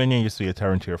 5 minion. Used to be a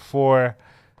Terran Tier 4.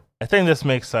 I think this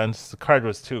makes sense. The card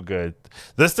was too good.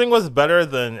 This thing was better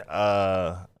than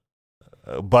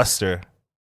Buster.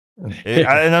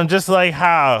 And I'm just like,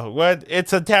 how? What?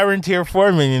 It's a Terran Tier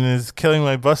 4 minion is killing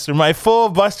my Buster. My full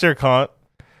Buster comp.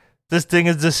 This thing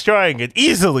is destroying it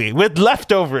easily with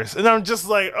leftovers. And I'm just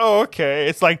like, oh, okay.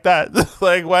 It's like that.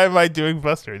 Like, why am I doing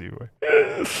Buster anymore?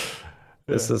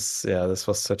 This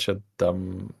was such a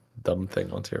dumb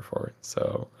thing on Tier 4.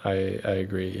 So I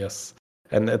agree, yes.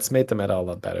 And it's made the meta a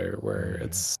lot better, where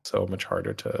it's so much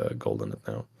harder to golden it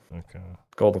now. Okay.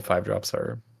 Golden 5 drops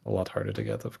are a lot harder to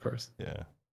get, of course. Yeah.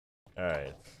 All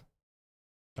right.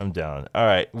 I'm down. All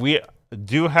right. We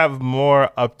do have more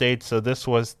updates. So this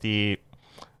was the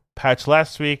patch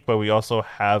last week, but we also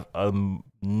have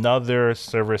another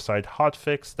server-side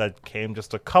hotfix that came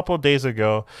just a couple days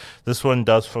ago. This one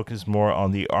does focus more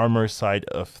on the armor side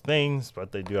of things,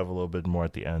 but they do have a little bit more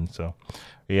at the end. So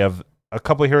we have a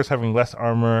couple of heroes having less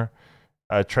armor.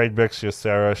 Tradebix,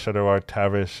 Ysera, Shadowar,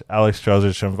 Tavish, Alex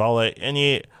Drowser, Shambhala,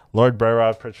 any Lord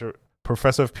Brera,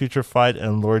 Professor of Putrefied,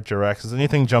 and Lord Jirax. Does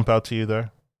anything jump out to you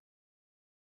there?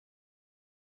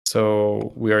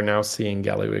 So we are now seeing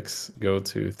Galliwix go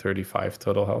to 35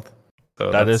 total health. So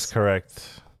that is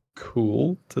correct.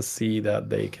 Cool to see that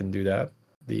they can do that.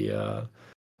 The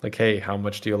like, hey, how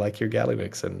much do you like your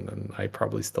Galliwix? And I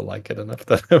probably still like it enough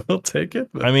that I will take it.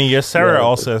 But, I mean, Ysera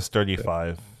also has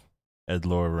 35 at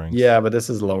lower ranks. Yeah, but this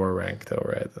is lower rank though,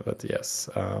 right? But yes,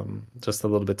 just a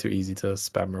little bit too easy to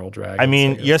spam roll dragons. I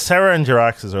mean, Ysera and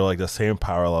Jiraxes are like the same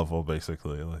power level,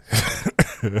 basically. Like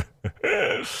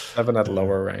 7 at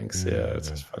lower ranks. Yeah, it's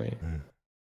just funny.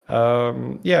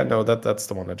 Yeah, no, that's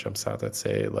the one that jumps out. I'd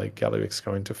say like Galliwix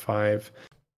going to 5.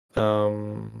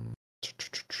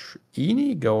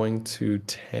 Eni going to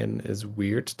 10 is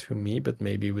weird to me, but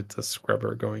maybe with the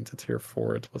Scrubber going to tier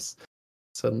 4, it was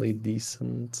suddenly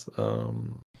decent.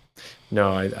 No,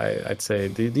 I'd say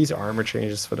these armor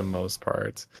changes for the most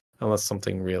part, unless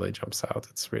something really jumps out,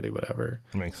 it's really whatever.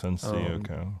 Makes sense to you,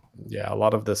 okay. Yeah, a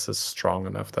lot of this is strong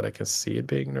enough that I can see it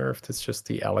being nerfed. It's just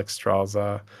the Alex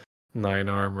Straza 9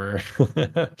 armor.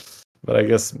 But I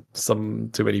guess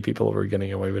too many people were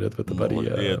getting away with it with the buddy.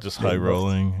 Yeah, just high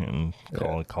rolling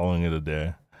and calling it a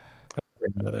day.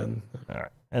 Bring that in. All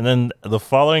right. And then the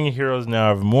following heroes now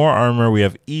have more armor. We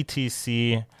have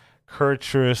ETC,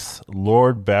 Kurtrus,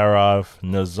 Lord Barov,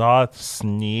 Nazat,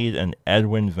 Sneed, and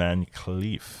Edwin Van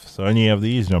Cleef. So any of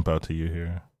these jump out to you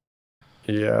here?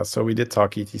 Yeah, so we did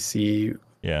talk ETC.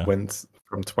 Yeah. Went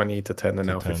from 20 to 10 and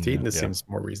now 15. This seems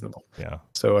more reasonable. Yeah.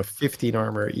 So a 15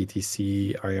 armor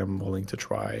ETC, I am willing to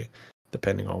try,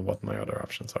 depending on what my other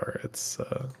options are. It's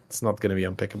not going to be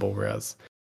unpickable, whereas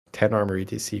 10 armor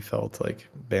ETC felt like,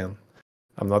 man,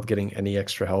 I'm not getting any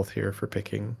extra health here for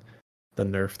picking the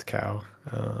nerfed cow.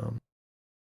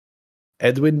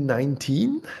 Edwin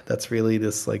 19? That's really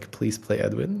this, like, please play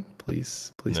Edwin.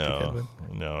 Please pick Edwin.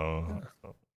 No.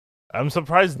 I'm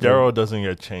surprised Darrow doesn't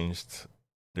get changed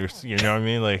There's, you know what I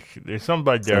mean? Like, there's some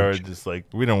by there just like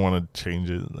we don't want to change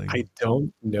it. Like, I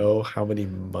don't know how many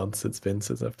months it's been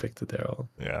since I've picked a Daryl.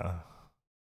 Yeah.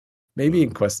 Maybe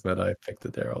in Quest Meta I picked a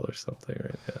Daryl or something,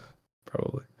 right? Yeah,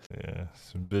 probably. Yeah,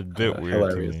 it's a bit weird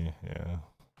hilarious. to me. Yeah.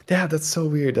 Yeah, that's so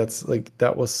weird. That's like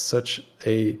that was such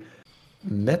a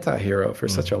meta hero for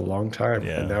such a long time,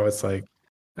 and now it's like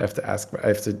I have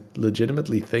to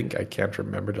legitimately think. I can't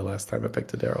remember the last time I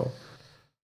picked a Daryl.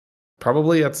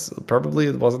 Probably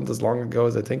it wasn't as long ago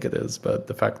as I think it is, but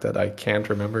the fact that I can't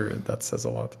remember, that says a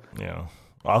lot. Yeah.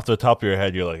 Off the top of your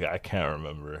head, you're like, I can't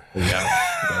remember.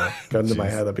 Yeah. Gun to my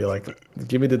head, I'd be like,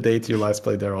 give me the date you last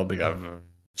played Daryl. I'll be like,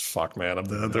 fuck, man, I'm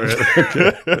dead.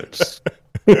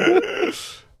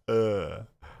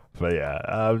 But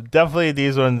yeah, definitely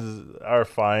these ones are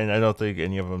fine. I don't think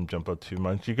any of them jump up too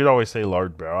much. You could always say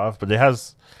Lord Baroff, but it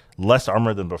has less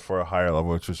armor than before a higher level,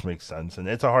 which makes sense. And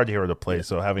it's a hard hero to play,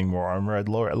 so having more armor at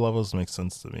lower levels makes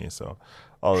sense to me. So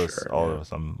all of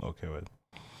this I'm okay with.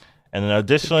 And then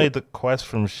additionally, the quest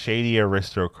from Shady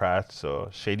Aristocrat, so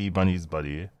Shadybunny's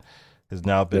buddy, has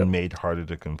now been made harder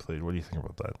to complete. What do you think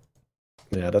about that?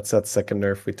 Yeah, that's that second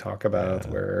nerf we talk about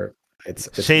where it's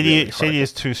Shady. Really Shady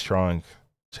is too strong.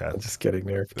 Chat. Just getting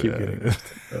nerfed. Keep getting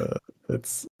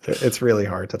nerfed. It's really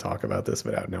hard to talk about this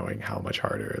without knowing how much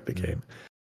harder it became.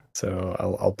 So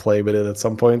I'll play with it at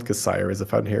some point because Sire is a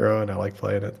fun hero and I like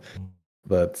playing it.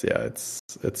 But yeah,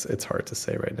 it's hard to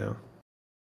say right now.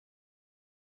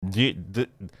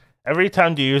 Every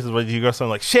time you use it, do you go something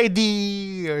like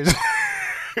Shady? Or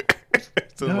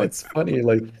no, it's funny.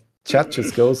 Like chat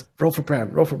just goes roll for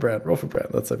brand, roll for brand, roll for brand.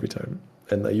 That's every time,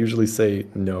 and I usually say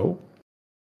no.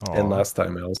 Aww. And last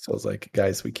time I also was like,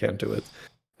 guys, we can't do it.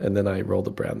 And then I rolled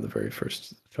a brand the very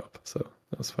first job, so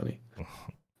that was funny.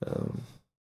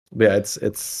 But yeah,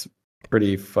 it's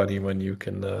pretty funny when you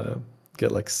can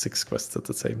get like 6 quests at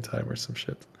the same time or some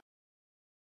shit.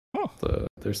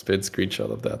 There's been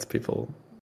screenshot of that. People,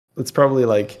 it's probably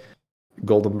like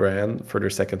golden brand for their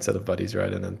second set of buddies,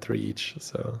 right? And then 3 each.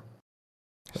 So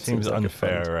seems like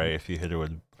unfair, right? If you hit it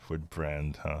with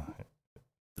brand, huh?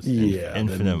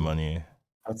 Infinite money.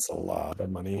 That's a lot of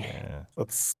money. Yeah.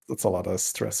 That's a lot of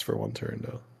stress for one turn,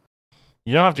 though.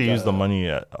 You don't have to use the money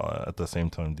at the same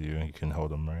time, do you? You can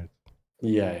hold them, right?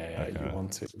 Yeah. Okay. You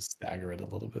want to stagger it a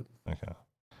little bit. Okay.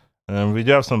 And then we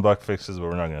do have some bug fixes, but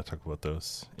we're not going to talk about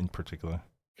those in particular.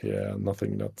 Yeah,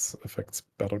 nothing that affects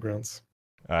Battlegrounds.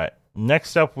 All right.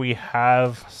 Next up, we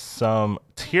have some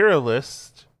tier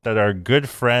lists that our good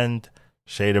friend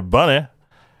Shadybunny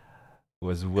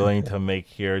was willing to make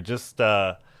here. Just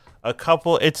a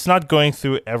couple. It's not going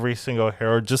through every single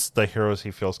hero, just the heroes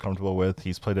he feels comfortable with.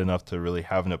 He's played enough to really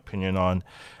have an opinion on.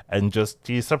 And just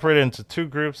he's separated into 2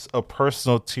 groups, a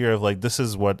personal tier of like, this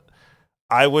is what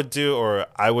I would do or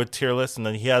I would tier list. And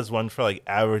then he has one for like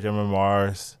average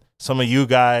MMRs. Some of you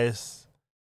guys,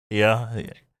 yeah.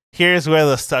 Here's where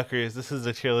the suckers, this is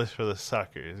the tier list for the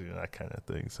suckers, that kind of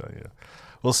thing. So yeah,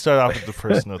 we'll start off with the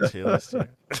personal tier list here.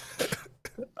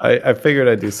 I figured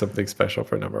I'd do something special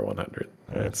for number 100.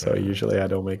 Right? Okay. So usually I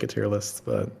don't make a tier list,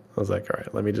 but I was like, all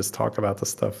right, let me just talk about the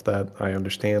stuff that I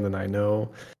understand and I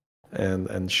know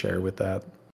and share with that.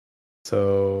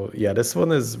 So yeah, this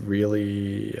one is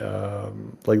really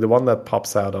like the one that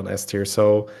pops out on S tier.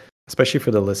 So especially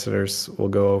for the listeners, we'll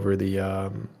go over the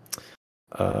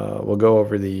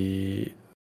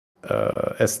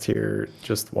S tier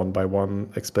just one by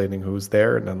one, explaining who's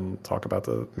there, and then talk about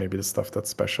maybe the stuff that's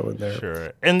special in there.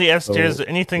 Sure. In the S tiers,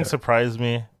 anything surprise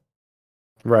me?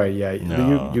 Right. Yeah.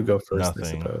 No, you go first. Nothing.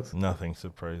 I suppose. Nothing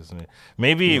surprises me.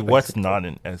 Maybe what's not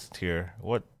in S tier.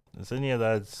 What does any of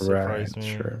that surprise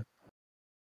me? Sure.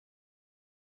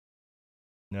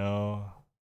 No.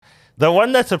 The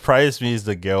one that surprised me is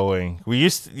the Gilwing. We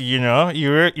used to, you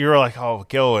were like, oh,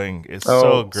 Gilwing is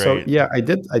so great. So yeah, I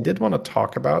did want to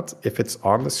talk about if it's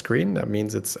on the screen, that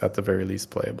means it's at the very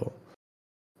least playable.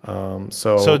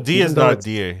 So D is not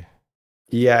D.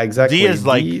 Yeah, exactly. D is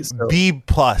like B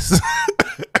plus.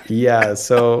 Yeah,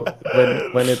 so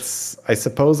when it's, I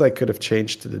suppose I could have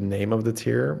changed the name of the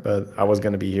tier, but I was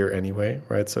going to be here anyway,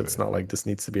 right? So it's not like this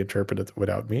needs to be interpreted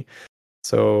without me.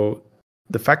 So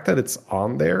the fact that it's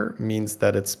on there means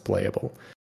that it's playable.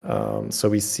 So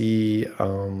we see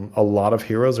a lot of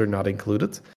heroes are not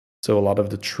included. So a lot of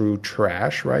the true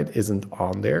trash, right, isn't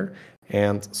on there.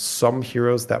 And some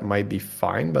heroes that might be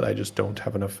fine, but I just don't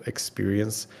have enough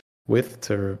experience with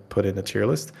to put in a tier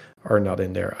list, are not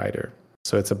in there either.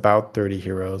 So it's about 30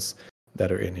 heroes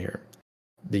that are in here.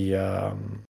 The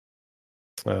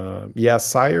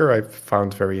Sire I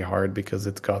found very hard because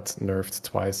it got nerfed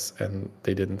twice and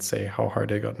they didn't say how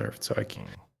hard it got nerfed. So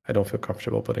I don't feel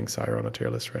comfortable putting Sire on a tier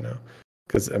list right now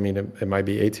because I mean it might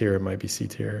be A tier, it might be C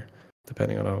tier,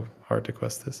 depending on how hard the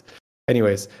quest is.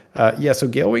 Anyways, yeah. So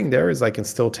Gale Wing there is I can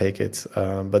still take it,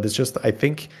 but it's just I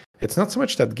think it's not so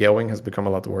much that Gale Wing has become a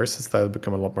lot worse; it's that I've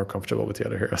become a lot more comfortable with the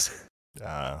other heroes.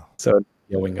 So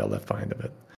Gale Wing got left behind a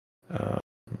bit.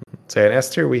 So in S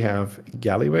tier we have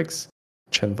Gallywix,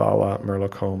 Chenvala,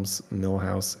 Murloc Holmes,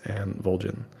 Millhouse, and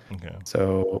Vol'jin. Okay.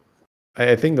 So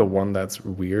I think the one that's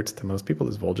weird to most people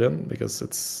is Vol'jin because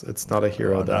it's not a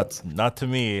hero that not to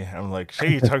me. I'm like,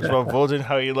 Shady talks about Vol'jin,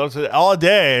 how he loves it all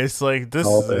day. It's like this.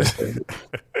 I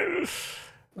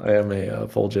am a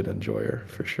Vol'jin enjoyer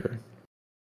for sure.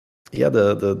 Yeah,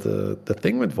 the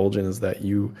thing with Vol'jin is that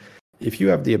if you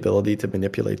have the ability to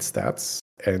manipulate stats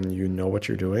and you know what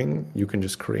you're doing, you can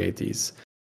just create these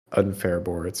unfair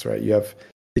boards, right? You have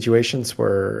situations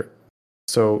where,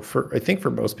 I think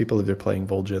for most people, if they're playing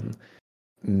Vol'jin,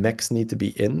 mechs need to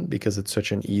be in because it's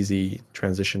such an easy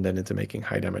transition then into making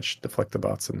high damage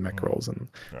deflectabots and mech rolls and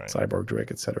cyborg drake,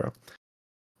 etc.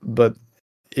 But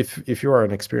if you are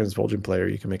an experienced Vol'jin player,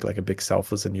 you can make like a big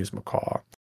selfless and use Macaw.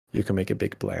 You can make a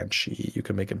big Blanchie. You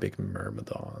can make a big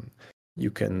Myrmidon. You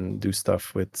can do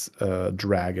stuff with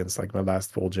dragons. Like my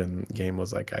last Vol'jin game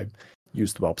was like I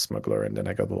used Whelp Smuggler and then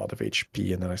I got a lot of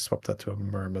HP and then I swapped that to a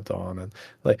Myrmidon and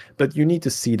but you need to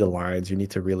see the lines. You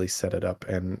need to really set it up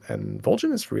and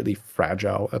Vol'jin is really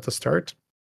fragile at the start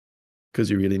because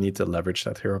you really need to leverage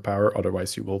that hero power.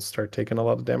 Otherwise, you will start taking a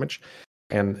lot of damage,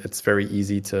 and it's very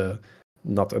easy to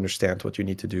not understand what you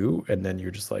need to do, and then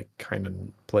you're just like kind of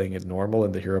playing it normal,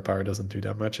 and the hero power doesn't do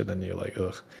that much, and then you're like,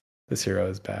 ugh, this hero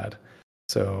is bad.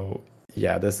 So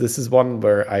yeah, this is one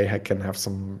where I can have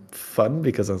some fun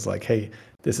because I was like, hey,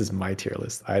 this is my tier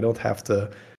list. I don't have to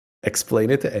explain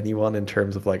it to anyone in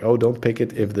terms of like, oh, don't pick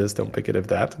it if this, don't pick it if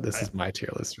that. This is my tier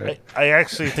list, right? I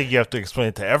actually think you have to explain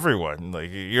it to everyone.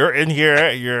 Like you're in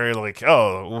here, you're like,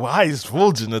 oh, why is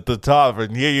Vol'jin at the top?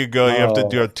 And here you go, you have to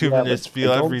do a 2-minute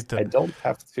spiel every time. I don't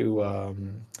have to.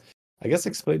 I guess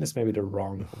explain is maybe the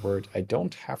wrong word. I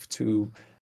don't have to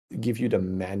give you the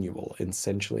manual.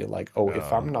 Essentially, like, oh,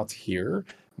 if I'm not here,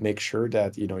 make sure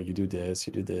that you do this,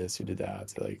 you do this, you do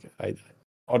that. Like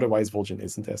otherwise, Vol'jin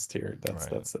isn't S tier.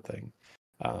 That's the thing.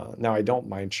 Now, I don't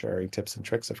mind sharing tips and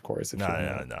tricks, of course.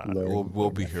 No. We'll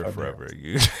be here forever.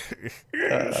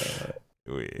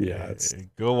 Yeah,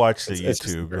 go watch the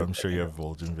YouTube. I'm sure you have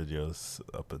Vol'jin videos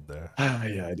up in there.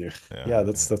 Yeah, I do. Yeah,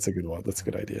 that's a good one. That's a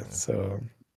good idea. Yeah. So,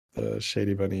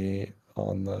 Shadybunny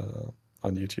on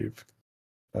YouTube.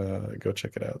 Go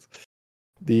check it out.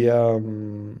 The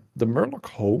Murloc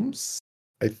Holmes,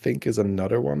 I think, is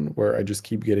another one where I just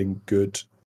keep getting good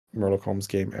Murloc Holmes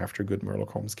game after good Murloc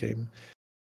Holmes game.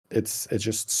 It's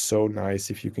just so nice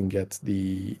if you can get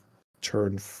the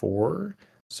turn 4.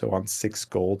 So on 6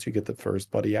 gold, you get the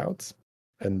first buddy out,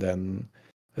 and then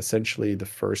essentially the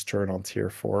first turn on tier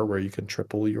 4 where you can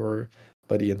triple your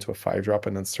buddy into a 5-drop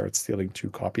and then start stealing 2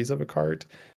 copies of a card.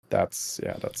 That's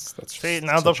See,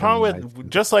 now the problem with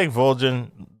just like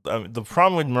Vol'jin, the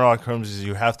problem with Murloc Holmes is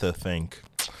you have to think.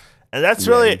 And that's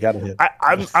really,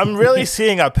 I'm really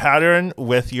seeing a pattern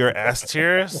with your S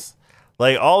tiers.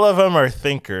 Like all of them are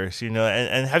thinkers,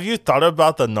 And have you thought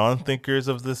about the non-thinkers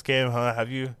of this game? Huh?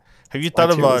 Have you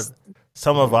thought about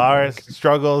some of our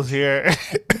struggles here?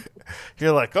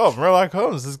 You're like, oh, Murloc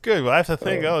Holmes is good. But I have to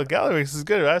think, Gallywix is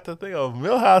good. I have to think,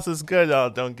 Millhouse is good.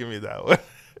 Oh, don't give me that one.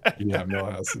 Yeah,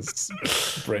 Millhouse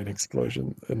is brain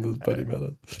explosion in the buddy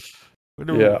meta.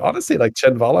 Yeah, honestly, like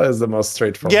Chenvala is the most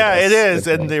straightforward. Yeah, it is,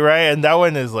 and that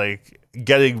one is like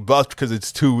getting buffed because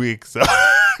it's 2 weeks. So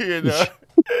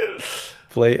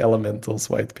play elementals,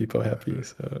 white people happy.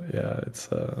 So yeah, it's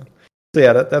so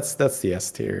yeah, that's the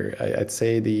S tier. I'd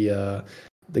say the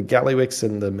Gallywix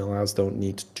and the Millhouse don't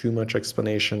need too much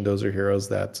explanation. Those are heroes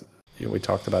that we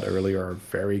talked about earlier are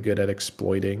very good at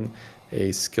exploiting a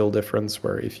skill difference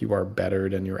where if you are better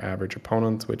than your average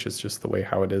opponent, which is just the way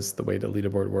the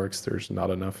leaderboard works, there's not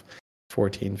enough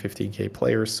 14, 15k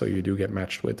players, so you do get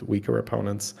matched with weaker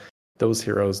opponents. Those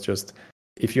heroes just,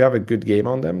 if you have a good game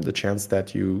on them, the chance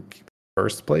that you keep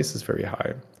first place is very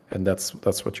high. And that's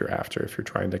what you're after. If you're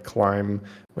trying to climb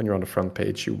when you're on the front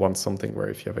page, you want something where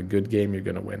if you have a good game, you're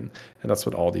going to win. And that's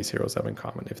what all these heroes have in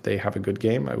common. If they have a good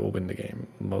game, I will win the game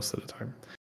most of the time.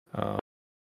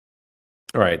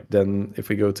 All right, then if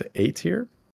we go to A tier,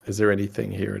 is there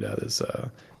anything here that is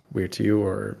weird to you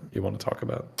or you want to talk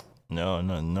about? No,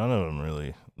 none of them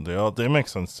really. They make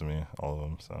sense to me, all of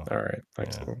them. So all right,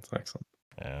 excellent.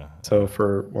 Yeah. So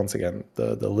for once again,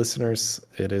 the listeners,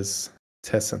 it is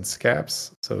Tess and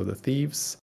Scabs. So the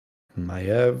thieves,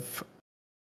 Maiev,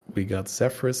 we got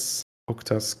Zephyrus,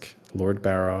 Oaktusk, Lord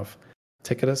Barov,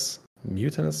 Ticketus,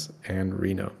 Mutinous, and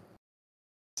Reno.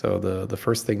 So the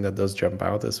first thing that does jump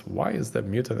out is, why is the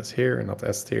Mutinous here and not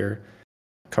S tier?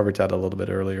 Covered that a little bit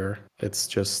earlier. It's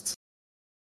just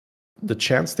the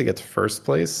chance to get first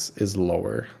place is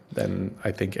lower than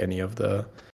I think any of the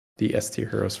S tier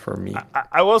heroes for me.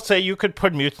 I will say you could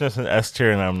put Mutinous in S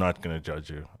tier, and I'm not gonna judge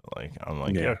you. Like I'm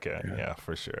like, yeah,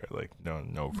 for sure. Like no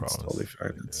problem. It's totally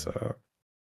fine. It's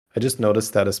I just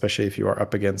noticed that, especially if you are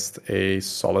up against a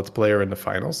solid player in the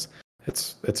finals,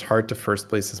 it's hard to first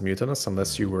place as Mutinous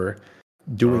unless you were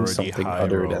doing already something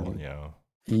other than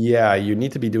you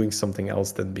need to be doing something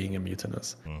else than being a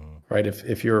Mutinous. Right?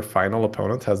 If your final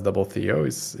opponent has double Theo,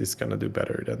 he's gonna do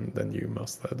better than you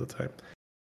most of the time.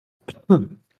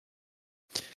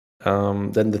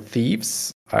 Then the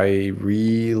Thieves, I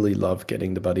really love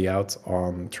getting the buddy out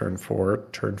on turn 4,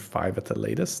 turn 5 at the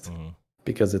latest,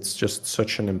 because it's just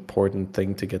such an important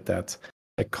thing to get that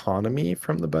economy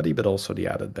from the buddy, but also the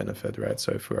added benefit, right?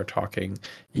 So if we are talking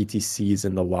ETCs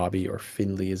in the lobby or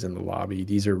Finley is in the lobby,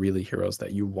 these are really heroes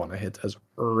that you want to hit as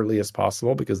early as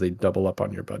possible because they double up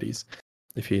on your buddies.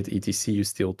 If you hit ETC, you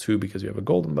steal 2 because you have a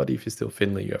golden buddy. If you steal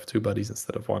Finley, you have 2 buddies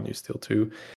instead of 1, you steal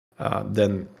 2.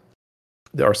 Then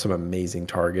there are some amazing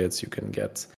targets. You can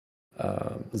get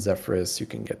Zephyrus, you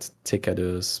can get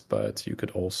Ticadus, but you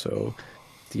could also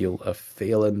steal a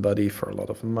Phelan buddy for a lot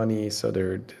of money. So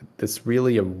there's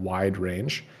really a wide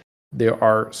range. There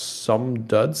are some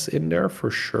duds in there for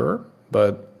sure,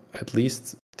 but at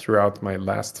least throughout my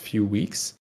last few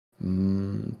weeks,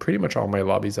 pretty much all my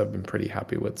lobbies have been pretty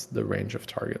happy with the range of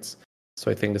targets.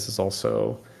 So I think this is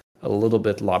also a little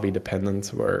bit lobby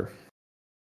dependent, where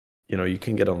you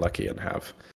can get unlucky and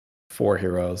have 4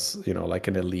 heroes, like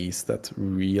an Elise that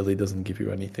really doesn't give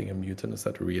you anything, a Mutinous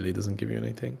that really doesn't give you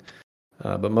anything.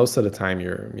 But most of the time,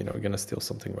 you're going to steal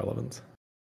something relevant.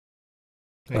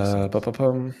 I'm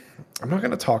not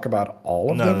going to talk about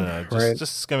all of them. No.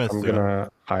 Just skim it through. I'm going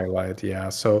to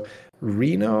highlight, So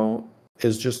Reno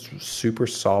is just super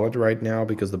solid right now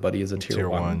because the buddy is a tier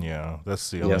 1. Yeah, that's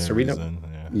the only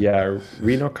reason.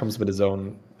 Reno comes with his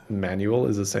own manual,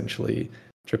 is essentially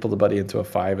triple the buddy into a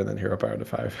 5 and then hero power to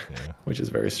 5, which is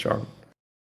very strong.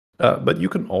 But you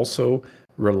can also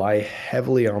rely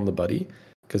heavily on the buddy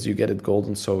because you get it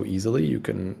golden so easily. You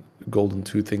can golden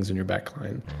 2 things in your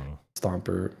backline.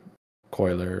 Stomper,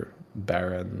 Coiler,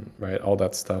 Baron, right? All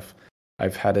that stuff.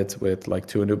 I've had it with like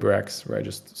 2 Anubaraks where I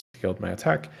just scaled my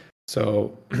attack.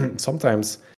 So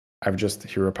sometimes I've just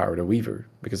hero powered a Weaver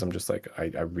because I'm just like, I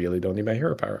really don't need my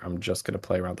hero power. I'm just going to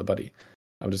play around the buddy.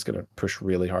 I'm just going to push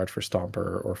really hard for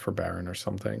Stomper or for Baron or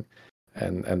something.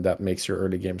 And that makes your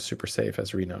early game super safe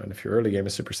as Reno. And if your early game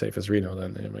is super safe as Reno,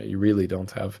 then you really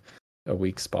don't have a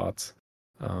weak spot.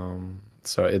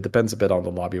 So it depends a bit on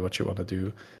the lobby what you want to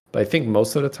do. But I think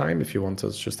most of the time, if you want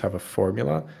to just have a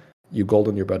formula, you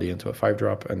golden your buddy into a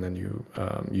 5-drop, and then you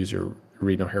use your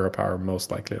Reno hero power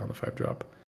most likely on the 5-drop.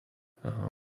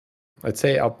 I'd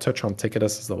say I'll touch on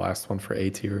Ticketus as the last one for A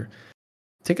tier.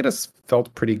 Ticketus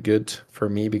felt pretty good for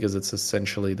me because it's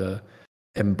essentially the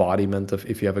embodiment of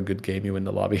if you have a good game, you win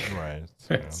the lobby. Right.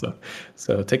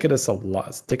 So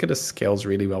Ticketus scales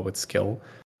really well with skill,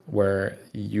 where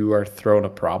you are thrown a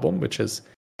problem, which is,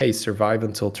 hey, survive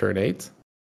until turn 8,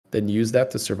 then use that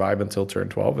to survive until turn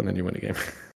 12, and then you win the game.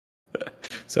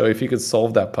 So if you could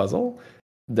solve that puzzle,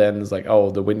 then it's like, oh,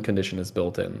 the win condition is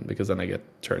built in, because then I get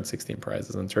turn 16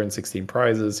 prizes. And turn 16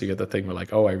 prizes, you get the thing where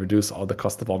like, oh, I reduce all the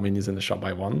cost of all minions in the shop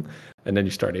by 1. And then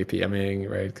you start APMing,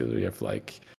 right? Because you have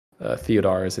like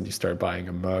Theodars, and you start buying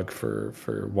a mug for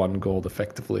 1 gold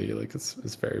effectively. Like it's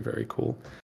very, very cool.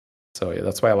 So yeah,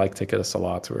 that's why I like Ticketus a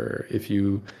lot, where if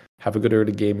you have a good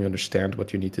early game, you understand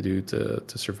what you need to do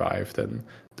to survive, then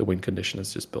the win condition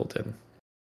is just built in.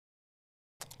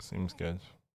 Seems good.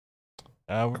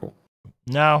 Cool.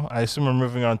 Now, I assume we're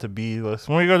moving on to B list.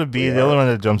 When we go to B, the only one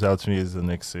that jumps out to me is the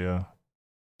Nixia.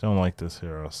 Don't like this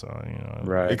hero, so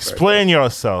explain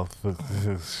yourself. This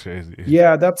is crazy.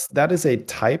 Yeah, that is a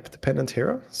type dependent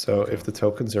hero. So if the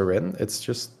tokens are in, it's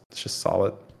just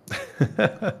solid.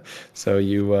 So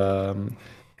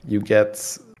you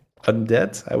get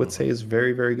Undead, I would say, is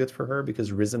very, very good for her,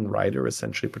 because Risen Rider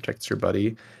essentially protects your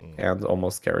buddy and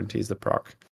almost guarantees the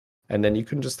proc. And then you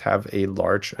can just have a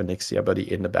large Onyxia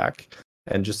buddy in the back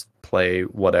and just play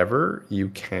whatever you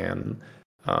can.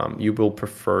 You will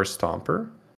prefer Stomper,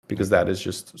 because that is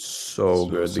just so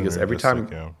good. Because every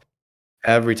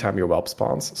time your whelp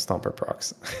spawns, Stomper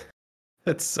procs.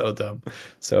 It's so dumb.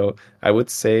 So I would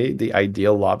say the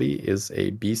ideal lobby is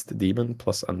a Beast Demon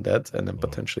plus Undead, and then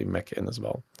potentially Mech in as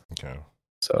well. Okay.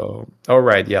 So, all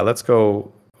right. Yeah, let's go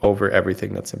over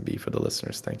everything that's in B for the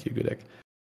listeners. Thank you, Gudek.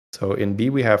 So in B,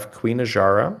 we have Queen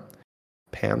Ajara,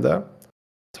 Panda,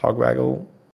 Togwaggle,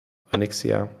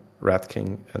 Onyxia, Rat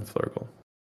King, and Flurgle.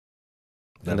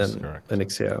 And then correct.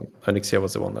 Onyxia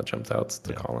was the one that jumped out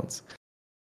to Collins.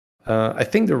 I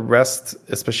think the rest,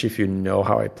 especially if you know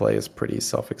how I play, is pretty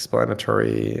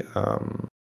self-explanatory.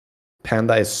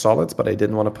 Panda is solid, but I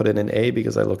didn't want to put it in A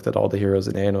because I looked at all the heroes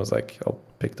in A and I was like, I'll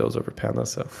pick those over Panda.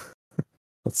 So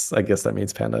I guess that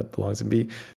means Panda belongs in B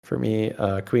for me.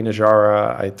 Queen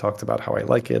Ajara, I talked about how I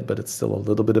like it, but it's still a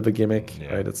little bit of a gimmick,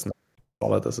 right? It's not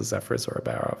solid as a Zephrys or a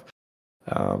Barov.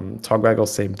 Togwaggle,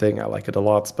 same thing. I like it a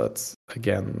lot, but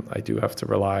again, I do have to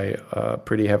rely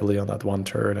pretty heavily on that one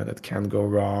turn, and it can go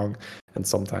wrong. And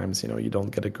sometimes, you don't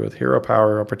get a good hero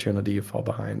power opportunity, you fall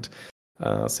behind.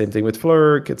 Same thing with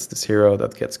Flurk. It's this hero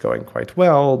that gets going quite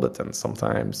well, but then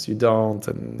sometimes you don't.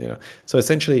 And, so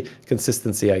essentially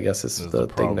consistency, I guess, is the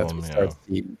thing that we start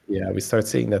seeing. Yeah, we start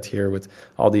seeing that here with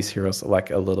all these heroes, like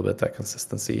a little bit that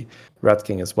consistency. Rat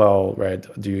King as well, right?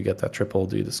 Do you get that triple?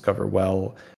 Do you discover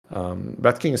well?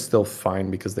 Rat King is still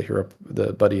fine because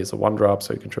the buddy is a 1-drop,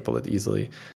 so you can triple it easily.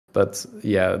 But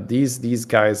yeah, these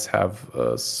guys have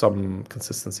some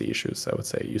consistency issues, I would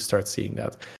say. You start seeing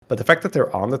that. But the fact that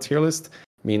they're on the tier list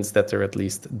means that they're at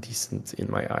least decent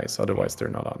in my eyes. Otherwise, they're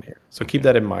not on here. So keep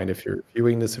that in mind if you're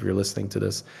viewing this, if you're listening to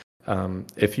this.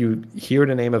 If you hear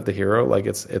the name of the hero, like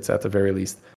it's at the very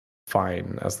least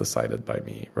fine as decided by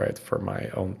me, right, for my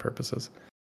own purposes.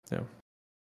 Yeah.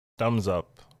 Thumbs up.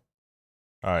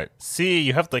 All right. C,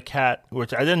 you have the cat,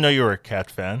 which I didn't know you were a cat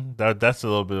fan. That's a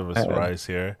little bit of a surprise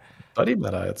here. Buddy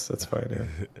meta, it's fine.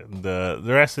 Yeah.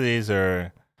 The rest of these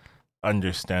are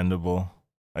understandable,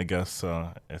 I guess.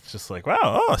 It's just like,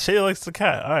 wow, Shady likes the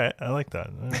cat. All right, I like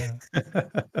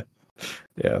that.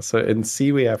 Yeah. So in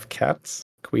C we have cats,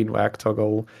 Queen Whack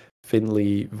Toggle,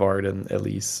 Finley, Varden,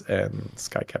 Elise, and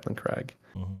Sky Captain Crag.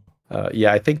 Mm-hmm.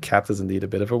 Yeah, I think cat is indeed a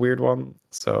bit of a weird one.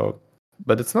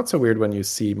 But it's not so weird when you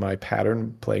see my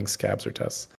pattern playing Scabs or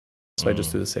Tess. So I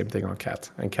just do the same thing on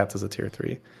Cat. And Cat is a tier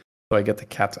 3. So I get the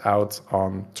Cat out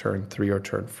on turn 3 or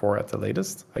turn 4 at the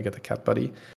latest. I get the Cat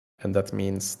buddy. And that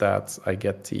means that I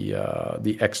get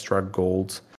the extra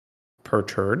gold per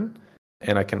turn.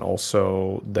 And I can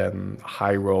also then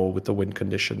high roll with the win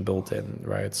condition built in,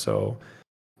 right? So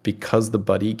because the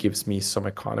buddy gives me some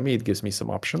economy, it gives me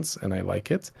some options, and I like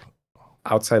it.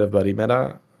 Outside of buddy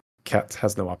meta, Cat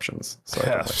has no options. So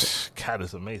Cat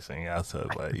is amazing. Yeah, so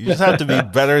you just have to be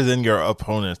better than your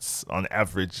opponents on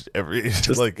average.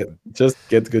 Just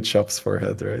get good shops for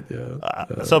head, right?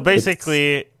 Yeah. So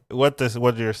basically, what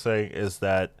you're saying is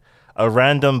that a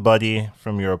random buddy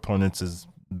from your opponents is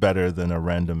better than a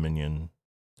random minion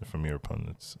from your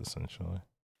opponents, essentially.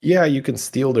 Yeah, you can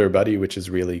steal their buddy, which is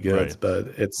really good, right. But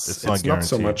it's not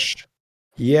so much.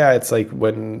 Yeah, it's like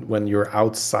when you're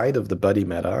outside of the buddy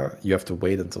meta, you have to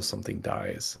wait until something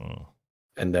dies.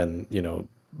 And then,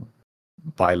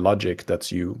 by logic,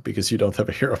 that's you because you don't have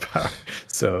a hero power.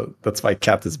 So that's why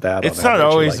Cat is bad. It's not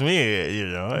always me,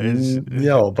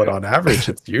 No, but on average,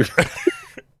 it's you.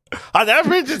 On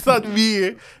average, it's not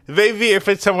me. Maybe if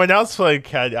it's someone else playing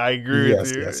Cat, I agree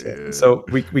with you. Yes. So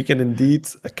we can indeed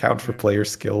account for player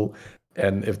skill.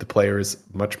 And if the player is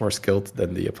much more skilled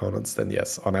than the opponents, then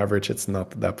yes, on average, it's not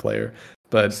that player.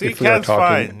 But if we are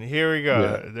talking, fine. Here we go.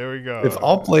 Yeah. There we go. If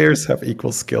all players have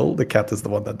equal skill, the Cat is the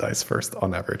one that dies first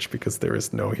on average because there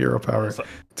is no hero power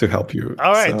to help you.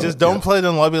 All right, just don't play it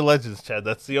in Lobby Legends, Chad.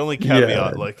 That's the only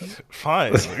caveat.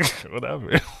 Fine,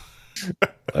 whatever.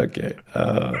 Okay.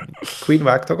 Queen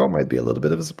Whack Toggle might be a little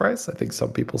bit of a surprise. I think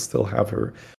some people still have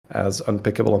her as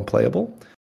unpickable and playable.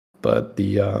 But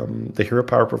the hero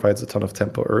power provides a ton of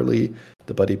tempo early.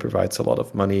 The buddy provides a lot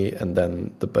of money, and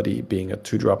then the buddy being a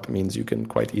 2-drop means you can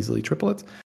quite easily triple it.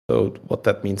 So what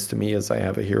that means to me is I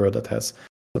have a hero that has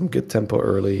some good tempo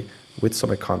early with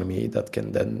some economy that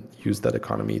can then use that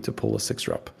economy to pull a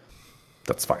 6-drop.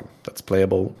 That's fine. That's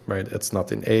playable, right? It's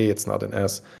not in A, it's not in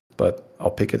S, but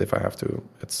I'll pick it if I have to.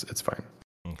 It's fine.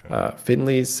 Okay.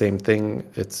 Finley, same thing.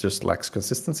 It just lacks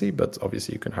consistency, but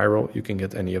obviously you can high roll. You can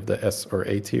get any of the S or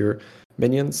A tier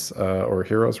minions or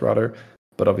heroes rather.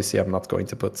 But obviously I'm not going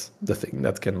to put the thing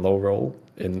that can low roll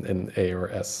in A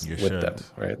or S them,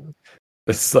 right?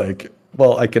 It's like,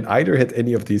 well, I can either hit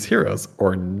any of these heroes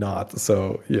or not.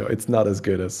 So, it's not as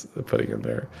good as putting in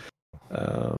there.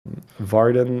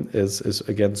 Varden is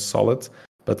again solid,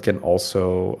 but can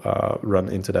also run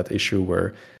into that issue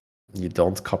where you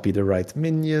don't copy the right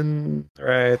minion,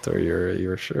 right? Or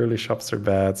your early shops are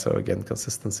bad. So again,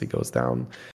 consistency goes down.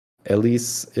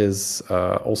 Elise is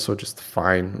also just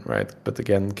fine, right? But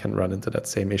again, can run into that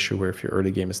same issue where if your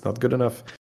early game is not good enough,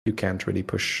 you can't really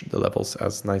push the levels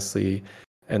as nicely.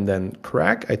 And then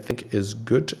Crag, I think, is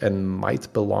good and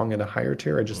might belong in a higher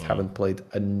tier. I just haven't played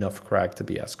enough Crag to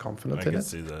be as confident in it. I can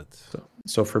see that.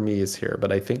 So for me, it's here.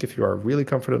 But I think if you are really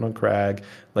confident on Crag,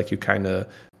 like you kind of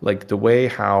like the way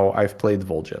how I've played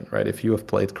Vol'jin, right? If you have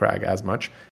played Crag as much,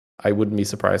 I wouldn't be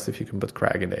surprised if you can put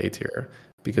Crag into A tier,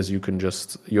 because you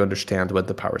understand when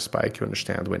the power spike, you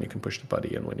understand when you can push the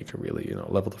buddy, and when you can really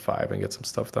level to 5 and get some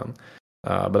stuff done.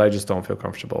 But I just don't feel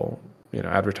comfortable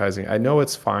advertising. I know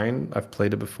it's fine. I've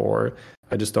played it before.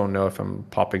 I just don't know if I'm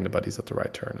popping the buddies at the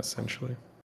right turn, essentially.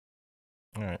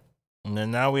 All right. And then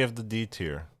now we have the D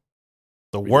tier.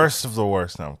 The worst of the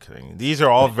worst. No, I'm kidding. These are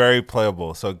all very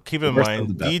playable. So keep in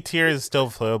mind, D tier is still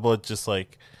playable. It's just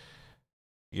like,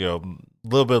 a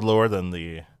little bit lower than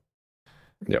the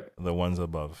ones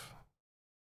above.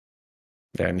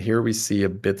 Yeah, and here we see a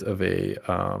bit of a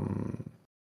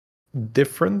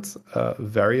different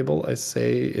variable, I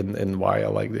say, in why I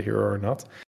like the hero or not.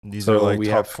 These are like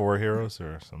top 4 heroes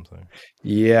or something?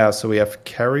 Yeah, so we have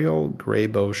Cariol,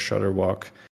 Greybow, Shudderwalk,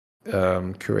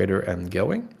 Curator, and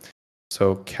Gelwing.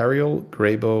 So Cariol,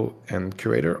 Greybow, and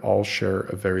Curator all share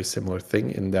a very similar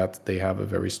thing in that they have a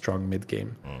very strong mid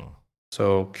game.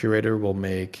 So Curator will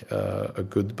make a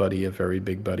good buddy, a very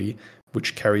big buddy,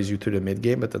 which carries you to the mid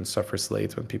game, but then suffers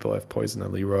late when people have Poison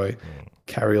and Leroy.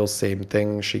 Cariol, same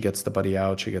thing. She gets the buddy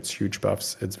out. She gets huge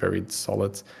buffs. It's very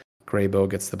solid. Greybow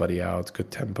gets the buddy out.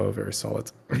 Good tempo, very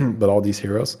solid. But all these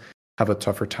heroes have a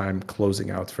tougher time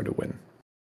closing out for the win.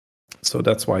 So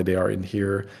that's why they are in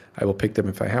here. I will pick them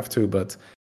if I have to, but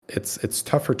it's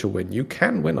tougher to win. You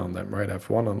can win on them, right? I've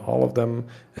won on all of them.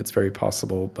 It's very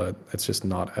possible, but it's just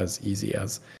not as easy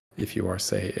as if you are,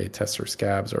 say, a Tester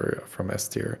Scabs or from S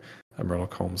tier, a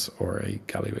Murloc Holmes or a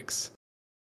Gallywix.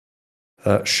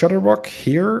 Shudderwalk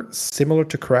here, similar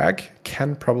to Crag,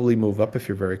 can probably move up if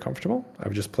you're very comfortable.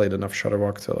 I've just played enough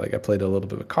Shudderwalk to I played a little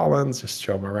bit with Collins, just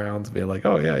show him around, be like,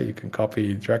 oh yeah, you can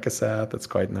copy Drakasat, that's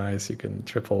quite nice. You can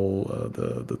triple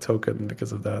the token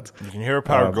because of that. You can hear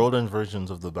power golden versions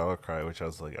of the battle cry, which I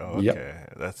was like, oh okay,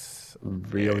 that's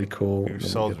really cool. You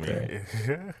sold me.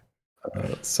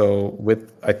 So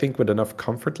I think with enough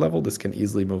comfort level, this can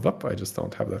easily move up. I just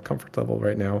don't have that comfort level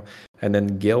right now. And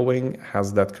then Gelwing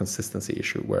has that consistency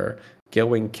issue where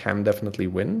Gelwing can definitely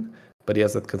win, but he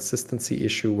has that consistency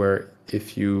issue where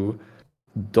if you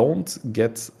don't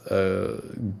get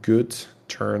good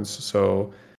turns,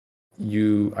 so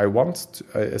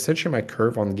essentially my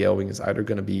curve on Gelwing is either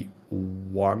going to be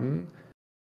 1,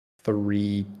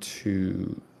 3,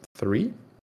 2, 3.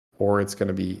 Or it's going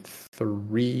to be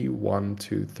 3, 1,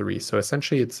 2, 3. So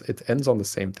essentially, it ends on the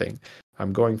same thing.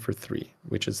 I'm going for 3,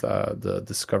 which is the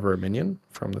Discover Minion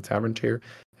from the Tavern tier,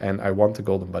 and I want the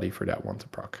Golden Buddy for that one to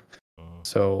proc.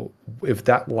 So if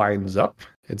that lines up,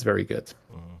 it's very good.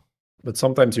 But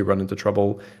sometimes you run into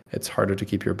trouble. It's harder to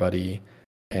keep your buddy,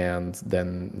 and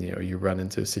then you run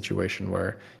into a situation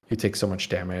where you take so much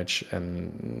damage,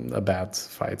 and a bad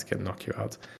fight can knock you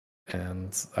out.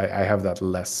 And I have that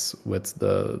less with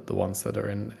the ones that are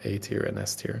in A tier and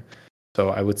S tier. So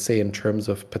I would say in terms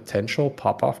of potential,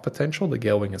 pop-off potential, the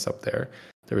Gelwing is up there.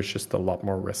 There is just a lot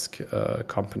more risk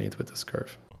accompanied with this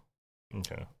curve.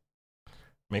 Okay.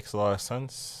 Makes a lot of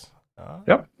sense.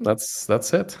 Yep,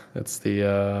 that's it. It's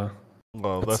the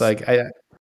well, it's like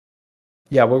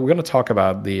we're going to talk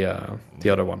about the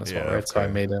other one as well, right? So I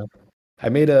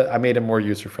made a more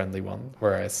user-friendly one,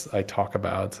 whereas I talk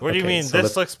about. What do you mean? So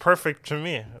this looks perfect to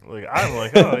me. I'm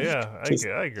like, oh yeah,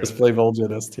 I agree. Just play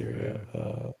Vol'jin S tier.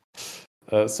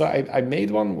 Yeah. So I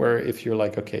made one where if you're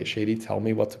like, okay, Shady, tell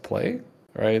me what to play,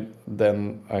 right?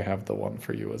 Then I have the one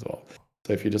for you as well.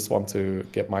 So if you just want to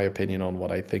get my opinion on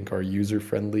what I think are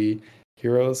user-friendly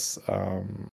heroes.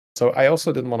 So I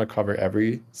also didn't want to cover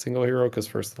every single hero because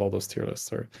first of all, those tier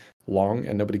lists are long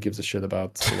and nobody gives a shit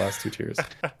about the last 2 tiers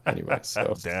anyway.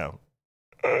 So damn.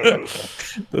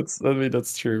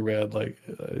 That's true, man. Like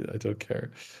I don't care.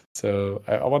 So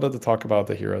I wanted to talk about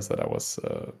the heroes that I was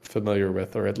familiar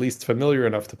with, or at least familiar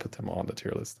enough to put them on the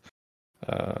tier list.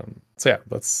 So yeah,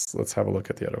 let's have a look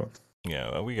at the other one.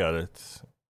 Yeah, we got it.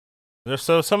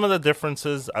 So some of the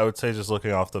differences I would say, just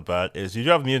looking off the bat, is you do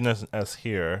have Mutant S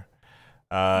here.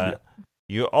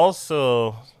 You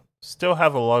also still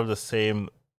have a lot of the same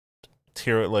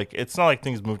tier. Like, it's not like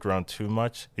things moved around too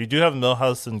much. You do have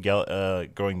Millhouse and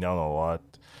going down a lot.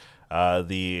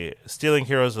 The stealing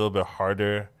hero is a little bit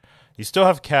harder. You still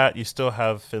have Cat, you still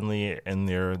have Finley in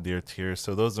their tiers,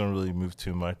 so those don't really move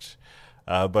too much.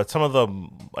 But some of the,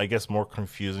 I guess, more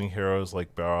confusing heroes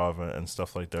like Barov and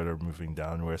stuff like that are moving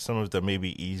down, where some of them may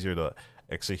be easier to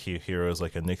execute heroes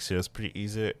like Onyxia is pretty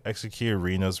easy to execute.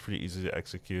 Reno's pretty easy to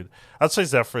execute. I'd say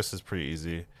Zephyrus is pretty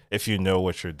easy if you know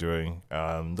what you're doing.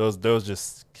 Those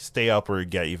just stay up or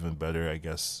get even better, I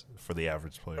guess, for the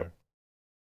average player.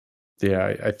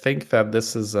 Yeah, I think that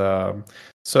this is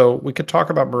so we could talk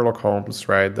about Murloc Holmes,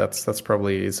 right? That's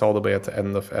probably it's all the way at the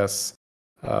end of S,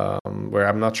 where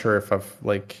I'm not sure if I've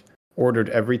like ordered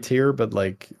every tier, but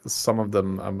like some of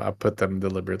them I put them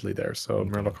deliberately there. So Okay.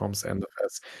 Murloc Holmes end of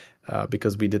S,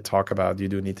 because we did talk about you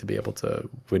do need to be able to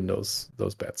win those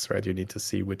bets, right? You need to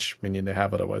see which minion they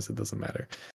have, otherwise it doesn't matter.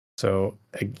 So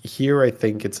here I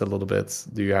think it's a little bit,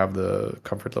 do you have the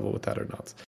comfort level with that or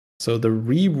not? So the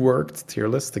reworked tier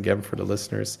list, again for the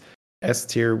listeners, S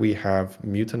tier we have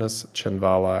Mutinous,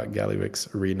 Chenvala, Gallywix,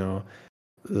 Reno,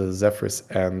 Zephyrus,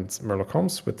 and Murloc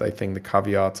Holmes, with I think the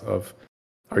caveat of,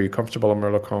 are you comfortable on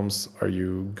Murloc Holmes? Are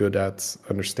you good at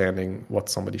understanding what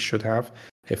somebody should have?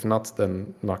 If not,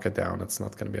 then knock it down. It's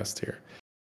not going to be S tier.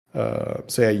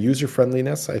 So yeah, user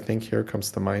friendliness I think here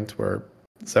comes to mind, where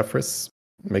Zephyrus,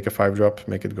 make a 5-drop,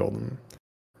 make it golden.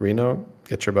 Reno,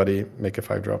 get your buddy, make a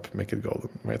 5-drop, make it golden,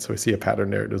 right? So we see a pattern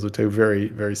there. Those are two very,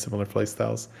 very similar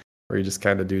playstyles where you just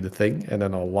kind of do the thing, and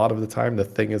then a lot of the time the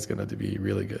thing is going to be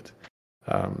really good.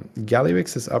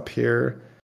 Gallywix is up here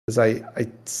because I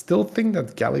still think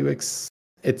that Gallywix,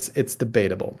 it's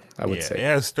debatable, I would say.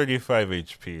 Yeah, it's 35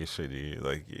 HP, Shady.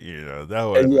 Like, that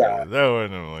one. Yeah. That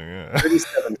one, I'm like,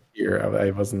 37 here. I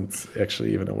wasn't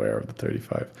actually even aware of the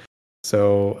 35.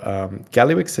 So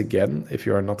Gallywix, again, if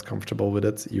you are not comfortable with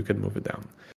it, you can move it down.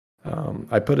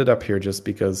 I put it up here just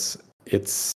because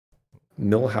it's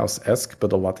Millhouse-esque,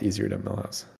 but a lot easier than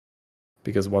Millhouse.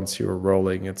 Because once you're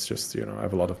rolling, it's just, I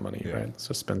have a lot of money, right?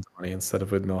 So spend money instead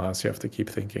of with Millhouse, you have to keep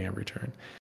thinking every turn.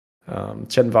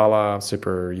 Chenvala,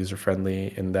 super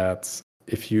user-friendly in that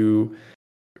if you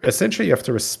essentially you have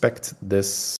to respect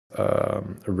this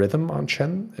rhythm on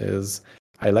Chen is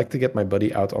I like to get my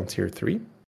buddy out on tier 3.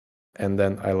 And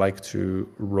then I like to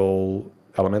roll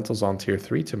elementals on tier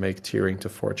 3 to make tiering to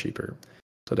 4 cheaper.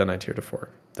 So then I tier to 4.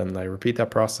 Then I repeat that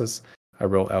process. I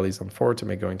roll allies on 4 to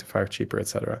make going to 5 cheaper,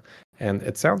 etc. And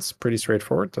it sounds pretty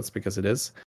straightforward. That's because it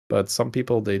is. But some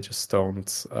people, they just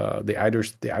don't. They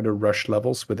either rush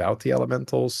levels without the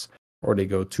elementals, or they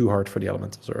go too hard for the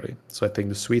elementals early. So I think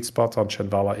the sweet spot on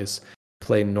Chenvala is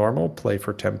play normal, play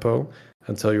for tempo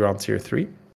until you're on tier 3.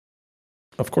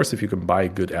 Of course, if you can buy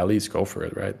good allies, go for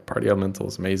it, right? Party Elemental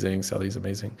is amazing, Sally is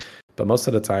amazing. But most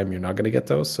of the time, you're not going to get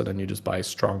those, so then you just buy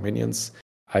strong minions.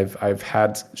 I've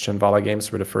had Shenvala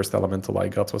games where the first elemental I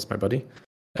got was my buddy,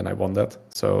 and I won that.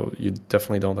 So you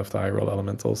definitely don't have to high roll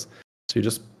elementals. So you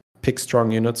just pick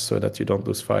strong units so that you don't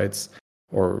lose fights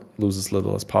or lose as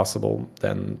little as possible.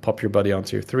 Then pop your buddy on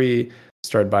tier 3,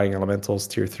 start buying elementals.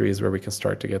 Tier 3 is where we can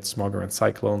start to get Smogger and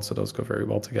Cyclone, so those go very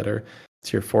well together.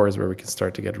 Tier 4 is where we can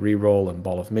start to get reroll and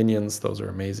Ball of Minions. Those are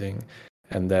amazing.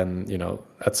 And then,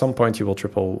 at some point you will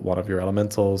triple one of your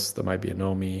elementals. There might be a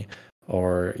Nomi,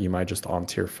 or you might just on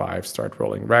tier 5 start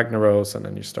rolling Ragnaros, and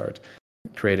then you start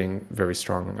creating very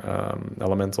strong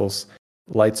elementals.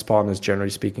 Light Spawn is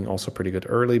generally speaking also pretty good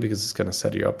early because it's going to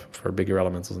set you up for bigger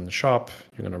elementals in the shop.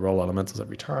 You're going to roll elementals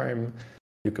every time.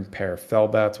 You can pair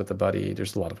Felbat with the buddy.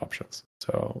 There's a lot of options.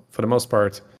 So for the most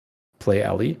part, play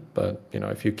Ellie, but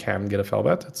if you can get a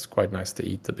Felbat, it's quite nice to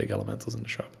eat the big elementals in the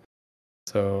shop.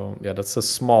 So yeah, that's a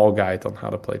small guide on how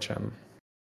to play Chen.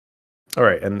 All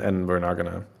right, and we're not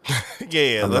gonna.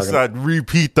 let's not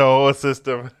repeat the whole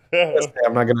system.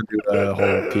 I'm not gonna do the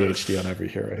whole PhD on every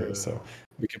hero here, so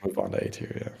we can move on to A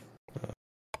tier.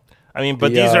 I mean,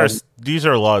 but these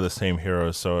are a lot of the same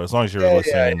heroes. So as long as you're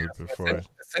listening before,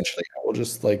 essentially, I will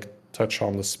just touch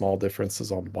on the small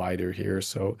differences on why they're here.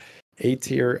 So A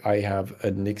tier, I have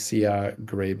Onyxia,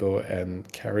 Greybow,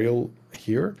 and Cariol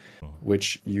here,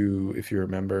 which if you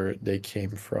remember, they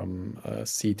came from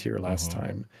C tier last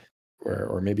time,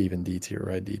 or maybe even D tier,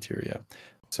 right? D tier, yeah.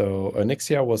 So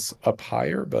Onyxia was up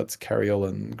higher, but Cariol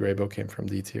and Greybow came from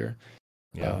D tier.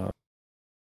 Yeah.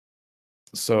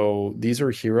 So these are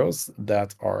heroes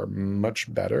that are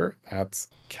much better at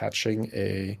catching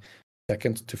a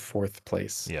 2nd to 4th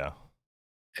place. Yeah.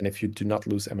 And if you do not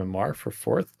lose MMR for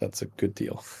 4th, that's a good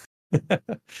deal.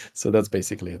 So that's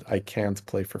basically it. I can't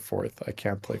play for 4th. I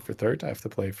can't play for 3rd. I have to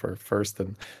play for 1st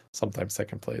and sometimes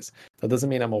 2nd place. That doesn't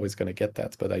mean I'm always going to get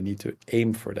that, but I need to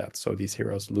aim for that. So these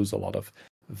heroes lose a lot of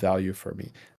value for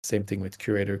me. Same thing with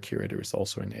Curator. Curator is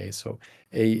also in A. So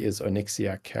A is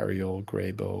Onyxia, Cariol,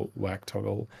 Greybow, Whack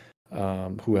Toggle,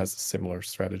 who has a similar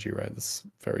strategy, right? It's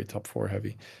very top 4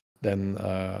 heavy. Then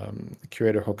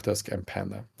Curator, Hooktusk, and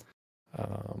Panda.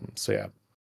 So yeah,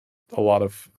 a lot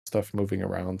of stuff moving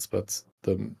around, but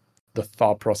the the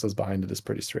thought process behind it is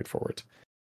pretty straightforward.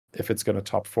 If it's going to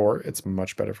top 4, it's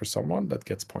much better for someone that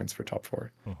gets points for top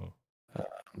 4.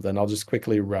 Then I'll just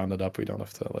quickly round it up. We don't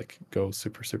have to like go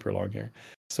super long here.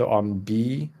 So on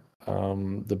B,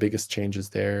 the biggest changes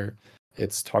there,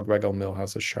 it's Togwaggle,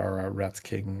 Millhouse, Ashara, Rat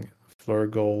King,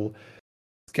 Flurgol,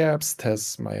 Scabs,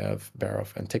 Tess, Maiev,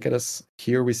 Barov, and Ticketus.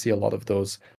 Here we see a lot of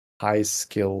those high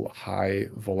skill, high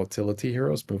volatility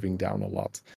heroes moving down a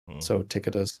lot. So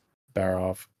Ticketus,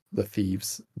 Barov, the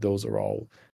Thieves, those are all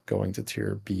going to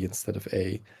tier B instead of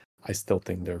A. I still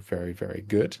think they're very, very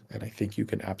good, and I think you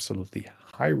can absolutely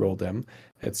high roll them.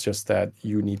 It's just that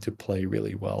you need to play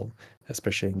really well,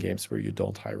 especially in games where you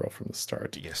don't high roll from the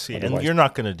start. Yeah, see, otherwise, and you're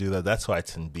not going to do that. That's why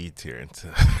it's in B tier.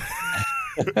 So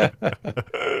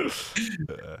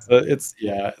it's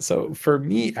So for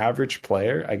me, average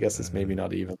player, I guess is maybe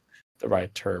not even the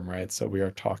right term, right? So we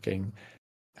are talking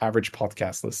average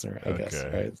podcast listener, I guess,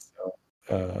 right? So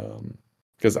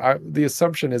because the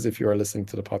assumption is if you are listening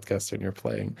to the podcast and you're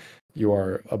playing, you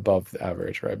are above the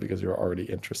average, right? Because you're already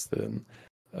interested in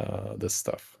this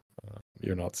stuff.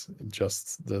 You're not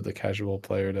just the casual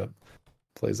player that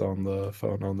plays on the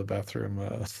phone on the bathroom.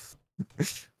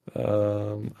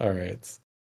 All right.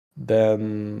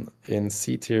 Then in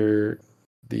C tier,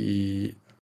 pretty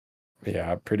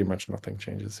much nothing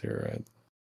changes here, right?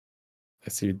 I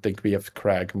think we have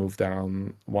Crag move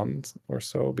down 1 or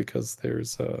so because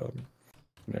there's let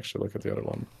me actually look at the other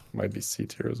one. Might be C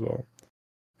tier as well.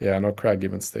 Yeah, no, Crag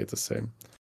even stayed the same.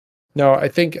 No, I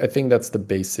think that's the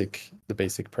basic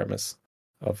premise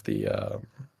of the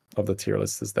tier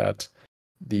list is that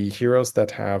the heroes that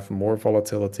have more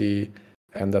volatility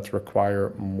and that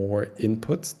require more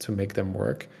input to make them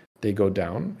work, they go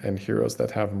down, and heroes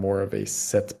that have more of a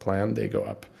set plan, they go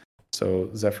up. So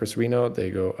Zephyrus Reno,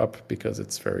 they go up because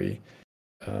it's very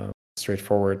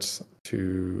straightforward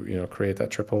to create that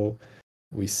triple.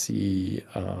 We see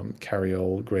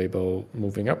Carriol, Greybow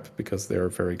moving up because they're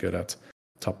very good at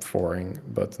top 4ing,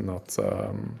 but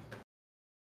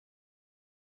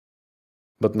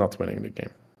not winning the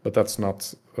game. But that's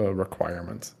not a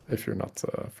requirement if you're not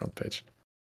front page.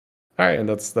 All right, and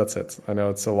that's it. I know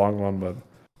it's a long one, but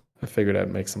I figured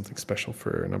I'd make something special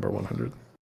for number 100.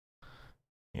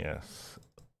 Yes,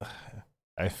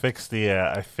 I fixed the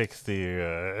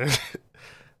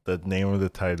the name of the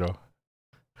title.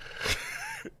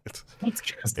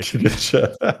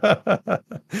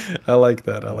 I like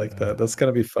that. That's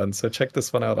gonna be fun. So check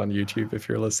this one out on YouTube if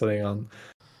you're listening on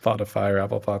Spotify or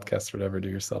Apple Podcasts or whatever. Do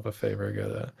yourself a favor,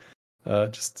 go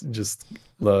to just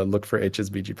look for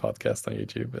HSBG podcast on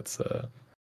YouTube.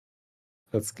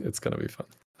 It's gonna be fun.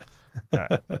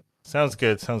 Right. Sounds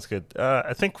good.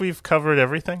 I think we've covered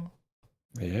everything.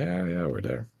 Yeah, we're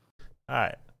there. All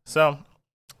right, so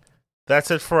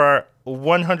that's it for our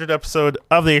 100th episode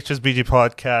of the HSBG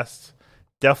podcast.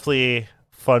 Definitely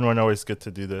fun one. Always good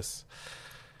to do this.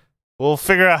 We'll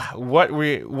figure out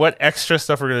what extra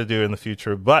stuff we're gonna do in the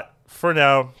future. But for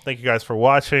now, thank you guys for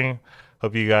watching.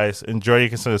 Hope you guys enjoy. You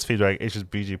can send us feedback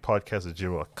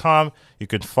hsbgpodcast@gmail.com. You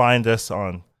can find us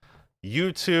on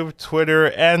YouTube, Twitter,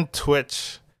 and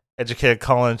Twitch. Educated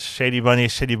Collins,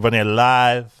 Shadybunny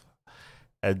Live.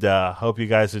 And hope you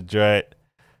guys enjoy it.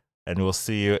 And we'll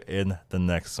see you in the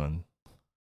next one.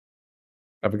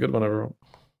 Have a good one, everyone.